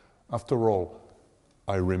 after all,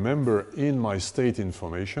 I remember in my state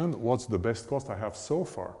information what's the best cost I have so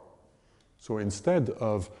far. So instead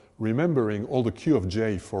of remembering all the Q of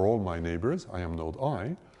j for all my neighbors, I am node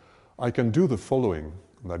I can do the following.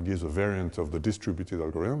 That gives a variant of the distributed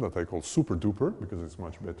algorithm that I call super duper, because it's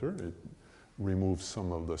much better. It removes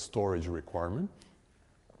some of the storage requirement.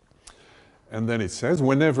 And then it says,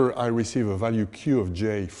 whenever I receive a value Q of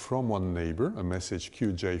j from one neighbor, a message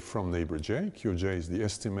Qj from neighbor j, Qj is the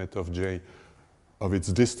estimate of j of its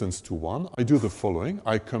distance to 1, I do the following.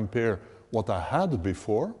 I compare what I had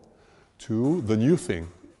before to the new thing,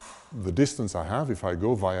 the distance I have if I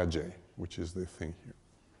go via j, which is the thing here.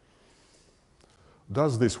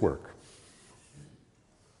 Does this work?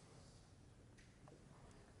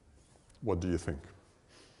 What do you think?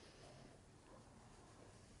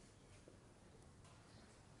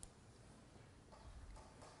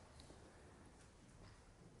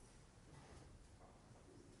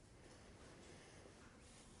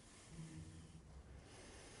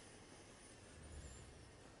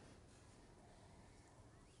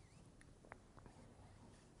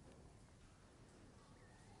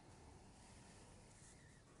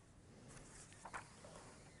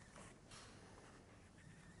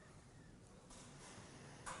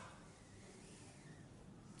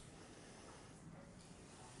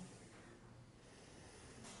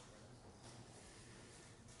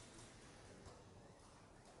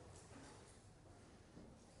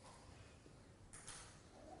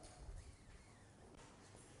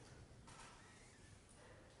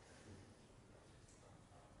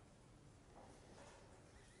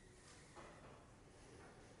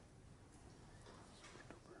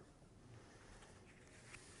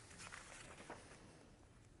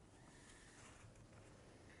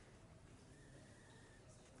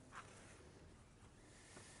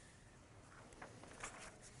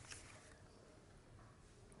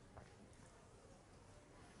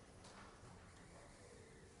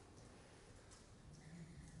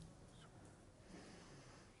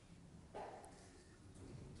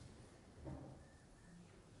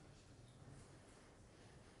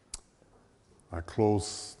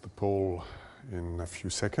 close the poll in a few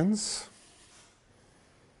seconds.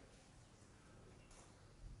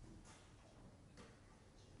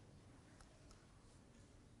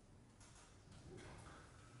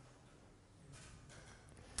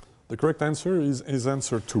 The correct answer is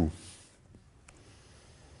answer 2.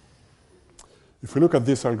 If we look at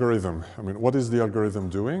this algorithm, I mean, what is the algorithm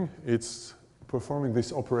doing? It's performing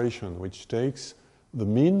this operation which takes the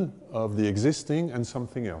mean of the existing and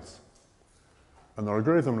something else. An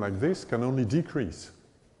algorithm like this can only decrease.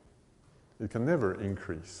 It can never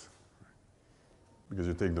increase. Because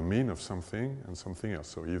you take the mean of something and something else.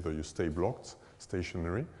 So either you stay blocked,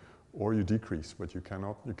 stationary, or you decrease, but you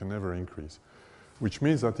can never increase. Which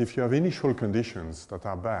means that if you have initial conditions that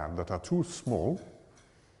are bad, that are too small,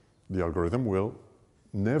 the algorithm will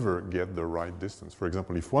never get the right distance. For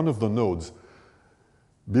example, if one of the nodes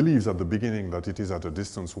believes at the beginning that it is at a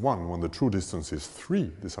distance 1 when the true distance is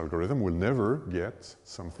 3, this algorithm will never get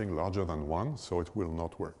something larger than 1, so it will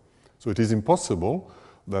not work. So it is impossible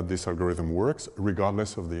that this algorithm works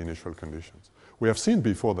regardless of the initial conditions. We have seen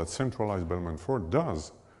before that centralized Bellman-Ford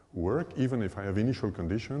does work even if I have initial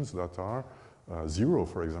conditions that are 0,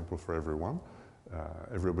 for example, for everyone.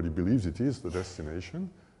 Everybody believes it is the destination.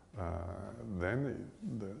 Then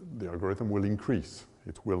the algorithm will increase.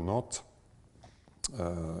 It will not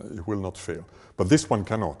fail. But this one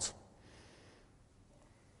cannot.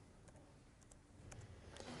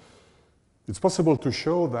 It's possible to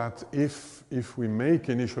show that if we make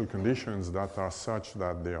initial conditions that are such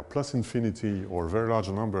that they are plus infinity or a very large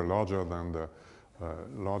number larger than the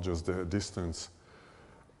largest distance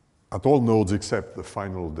at all nodes except the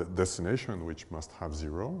final destination, which must have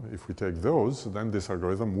 0, if we take those, then this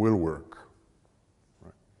algorithm will work.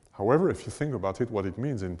 Right? However, if you think about it, what it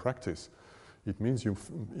means in practice, it means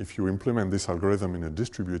if you implement this algorithm in a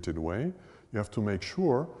distributed way, you have to make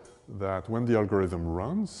sure that when the algorithm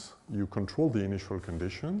runs, you control the initial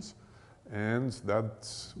conditions, and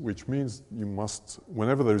which means you must,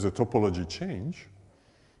 whenever there is a topology change,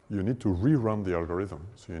 you need to rerun the algorithm.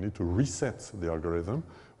 So you need to reset the algorithm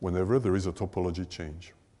whenever there is a topology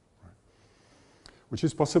change. Right? Which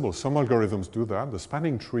is possible. Some algorithms do that. The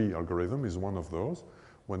spanning tree algorithm is one of those.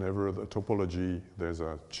 Whenever the topology, there's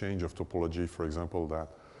a change of topology, for example,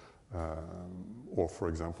 or for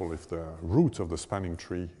example, if the root of the spanning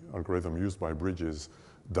tree algorithm used by bridges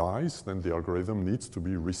dies, then the algorithm needs to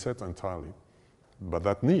be reset entirely.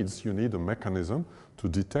 But you need a mechanism to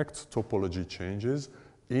detect topology changes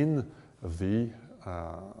in the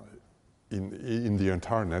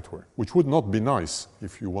entire network, which would not be nice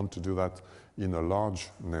if you want to do that in a large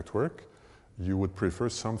network. You would prefer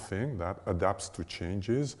something that adapts to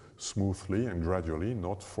changes smoothly and gradually,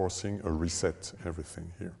 not forcing a reset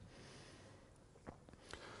everything here.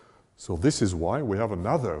 So this is why we have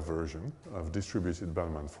another version of distributed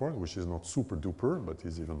Bellman-Ford, which is not super duper, but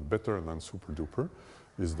is even better than super duper,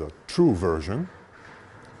 is the true version.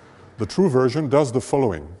 The true version does the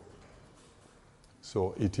following.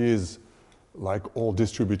 So it is like all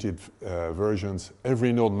distributed versions,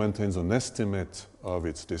 every node maintains an estimate of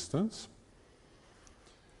its distance.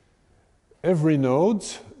 Every node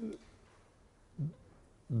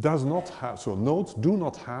does not have, so nodes do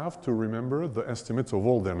not have to remember the estimates of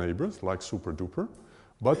all their neighbors, like super duper,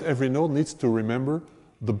 but every node needs to remember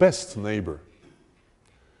the best neighbor,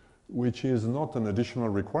 which is not an additional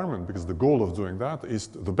requirement, because the goal of doing that is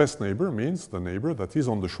the best neighbor means the neighbor that is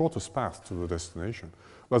on the shortest path to the destination.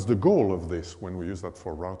 That's the goal of this when we use that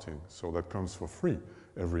for routing, so that comes for free.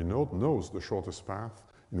 Every node knows the shortest path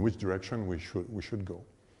in which direction we should go.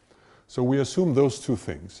 So we assume those two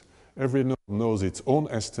things. Every node knows its own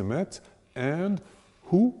estimate and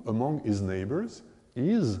who among its neighbors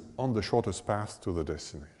is on the shortest path to the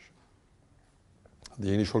destination.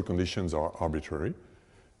 The initial conditions are arbitrary,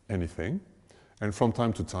 anything, and from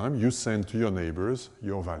time to time you send to your neighbors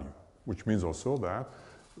your value, which means also that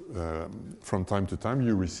from time to time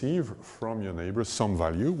you receive from your neighbors some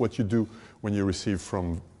value. What you do when you receive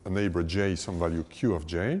from a neighbor j some value q of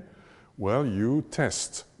j, well, you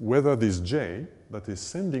test whether this j that is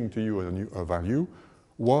sending to you a value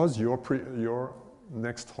was your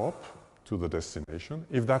next hop to the destination.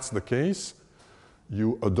 If that's the case,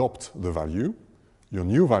 you adopt the value. Your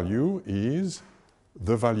new value is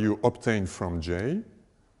the value obtained from j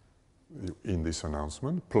in this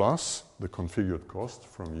announcement plus the configured cost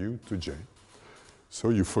from u to j. So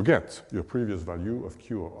you forget your previous value of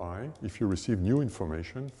q or I if you receive new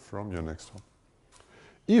information from your next hop.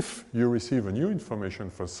 If you receive a new information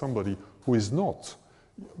for somebody who is not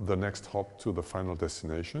the next hop to the final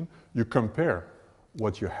destination, you compare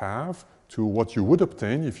what you have to what you would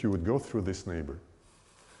obtain if you would go through this neighbor.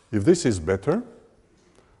 If this is better,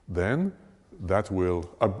 then that will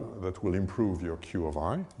improve your Q of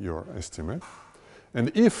I, your estimate.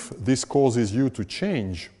 And if this causes you to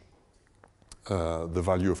change the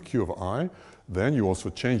value of Q of I, then you also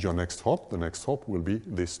change your next hop. The next hop will be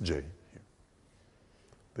this J here.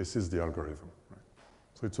 This is the algorithm. Right?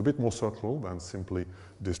 So it's a bit more subtle than simply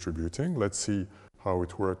distributing. Let's see how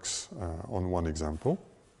it works on one example.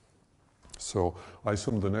 So I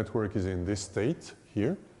assume the network is in this state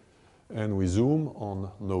here, and we zoom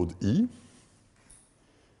on node E.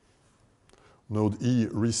 Node E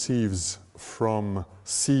receives from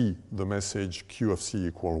C the message Q of C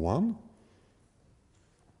equal 1.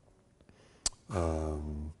 I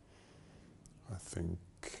think,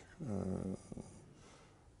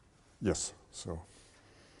 yes, so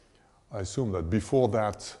I assume that before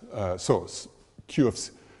that, so Q of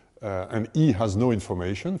C, and E has no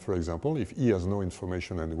information, for example. If E has no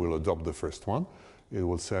information and will adopt the first one, it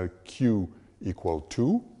will say Q equal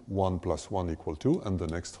 2, 1 plus 1 equal 2, and the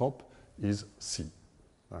next hop is C.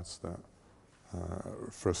 That's the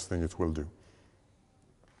first thing it will do.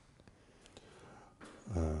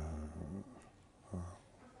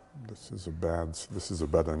 This is a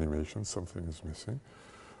bad animation. Something is missing.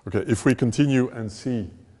 Okay, if we continue and see,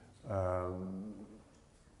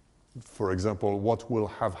 for example, what will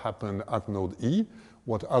have happened at node E,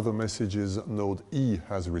 what other messages node E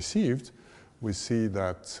has received, we see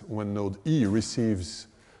that when node E receives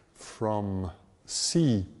from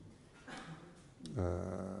C,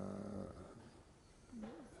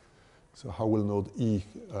 so how will node E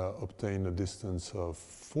obtain a distance of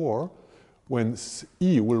 4? When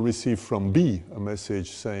E will receive from B a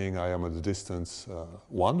message saying I am at a distance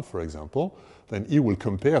 1, for example, then E will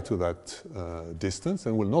compare to that distance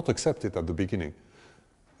and will not accept it at the beginning.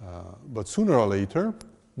 But sooner or later,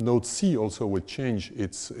 node C also will change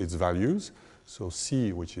its values. So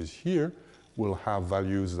C, which is here, will have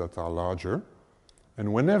values that are larger.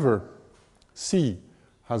 And whenever C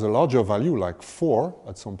has a larger value, like 4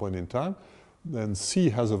 at some point in time, then C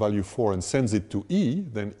has a value 4 and sends it to E,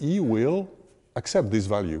 then E will accept this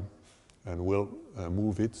value and will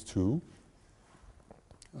move it to,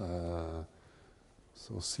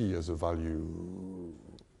 so C has a value,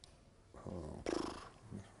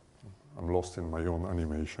 I'm lost in my own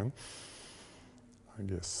animation, I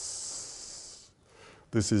guess.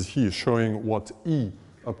 This is here showing what E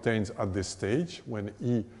obtains at this stage when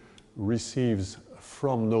E receives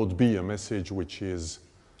from node B a message which is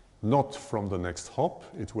not from the next hop.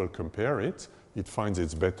 It will compare it. It finds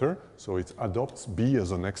it's better, so it adopts B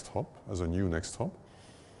as a next hop, as a new next hop,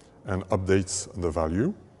 and updates the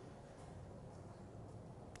value.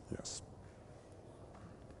 Yes.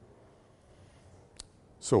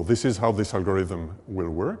 So this is how this algorithm will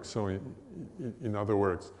work. So in other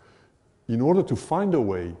words, in order to find a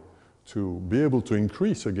way to be able to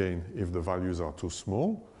increase again if the values are too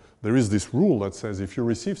small, there is this rule that says if you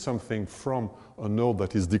receive something from a node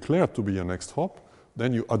that is declared to be a next hop,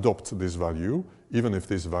 then you adopt this value, even if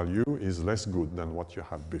this value is less good than what you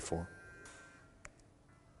had before.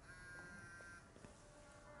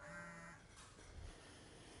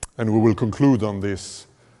 And we will conclude on this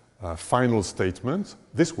final statement.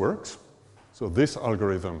 This works. So this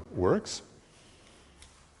algorithm works.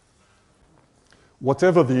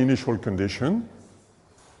 Whatever the initial condition,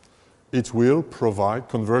 it will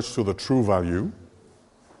converge to the true value.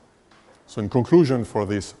 So in conclusion for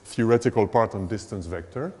this theoretical part on distance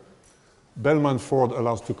vector, Bellman-Ford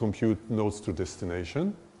allows to compute nodes to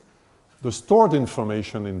destination. The stored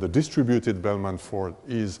information in the distributed Bellman-Ford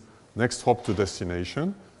is next hop to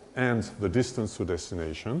destination and the distance to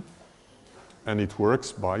destination. And it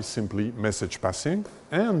works by simply message passing.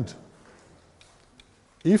 And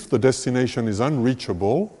if the destination is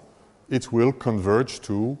unreachable, it will converge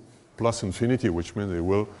to plus infinity, which means it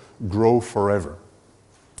will grow forever.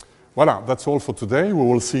 Voilà, that's all for today. We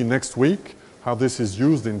will see next week how this is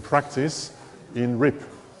used in practice in RIP.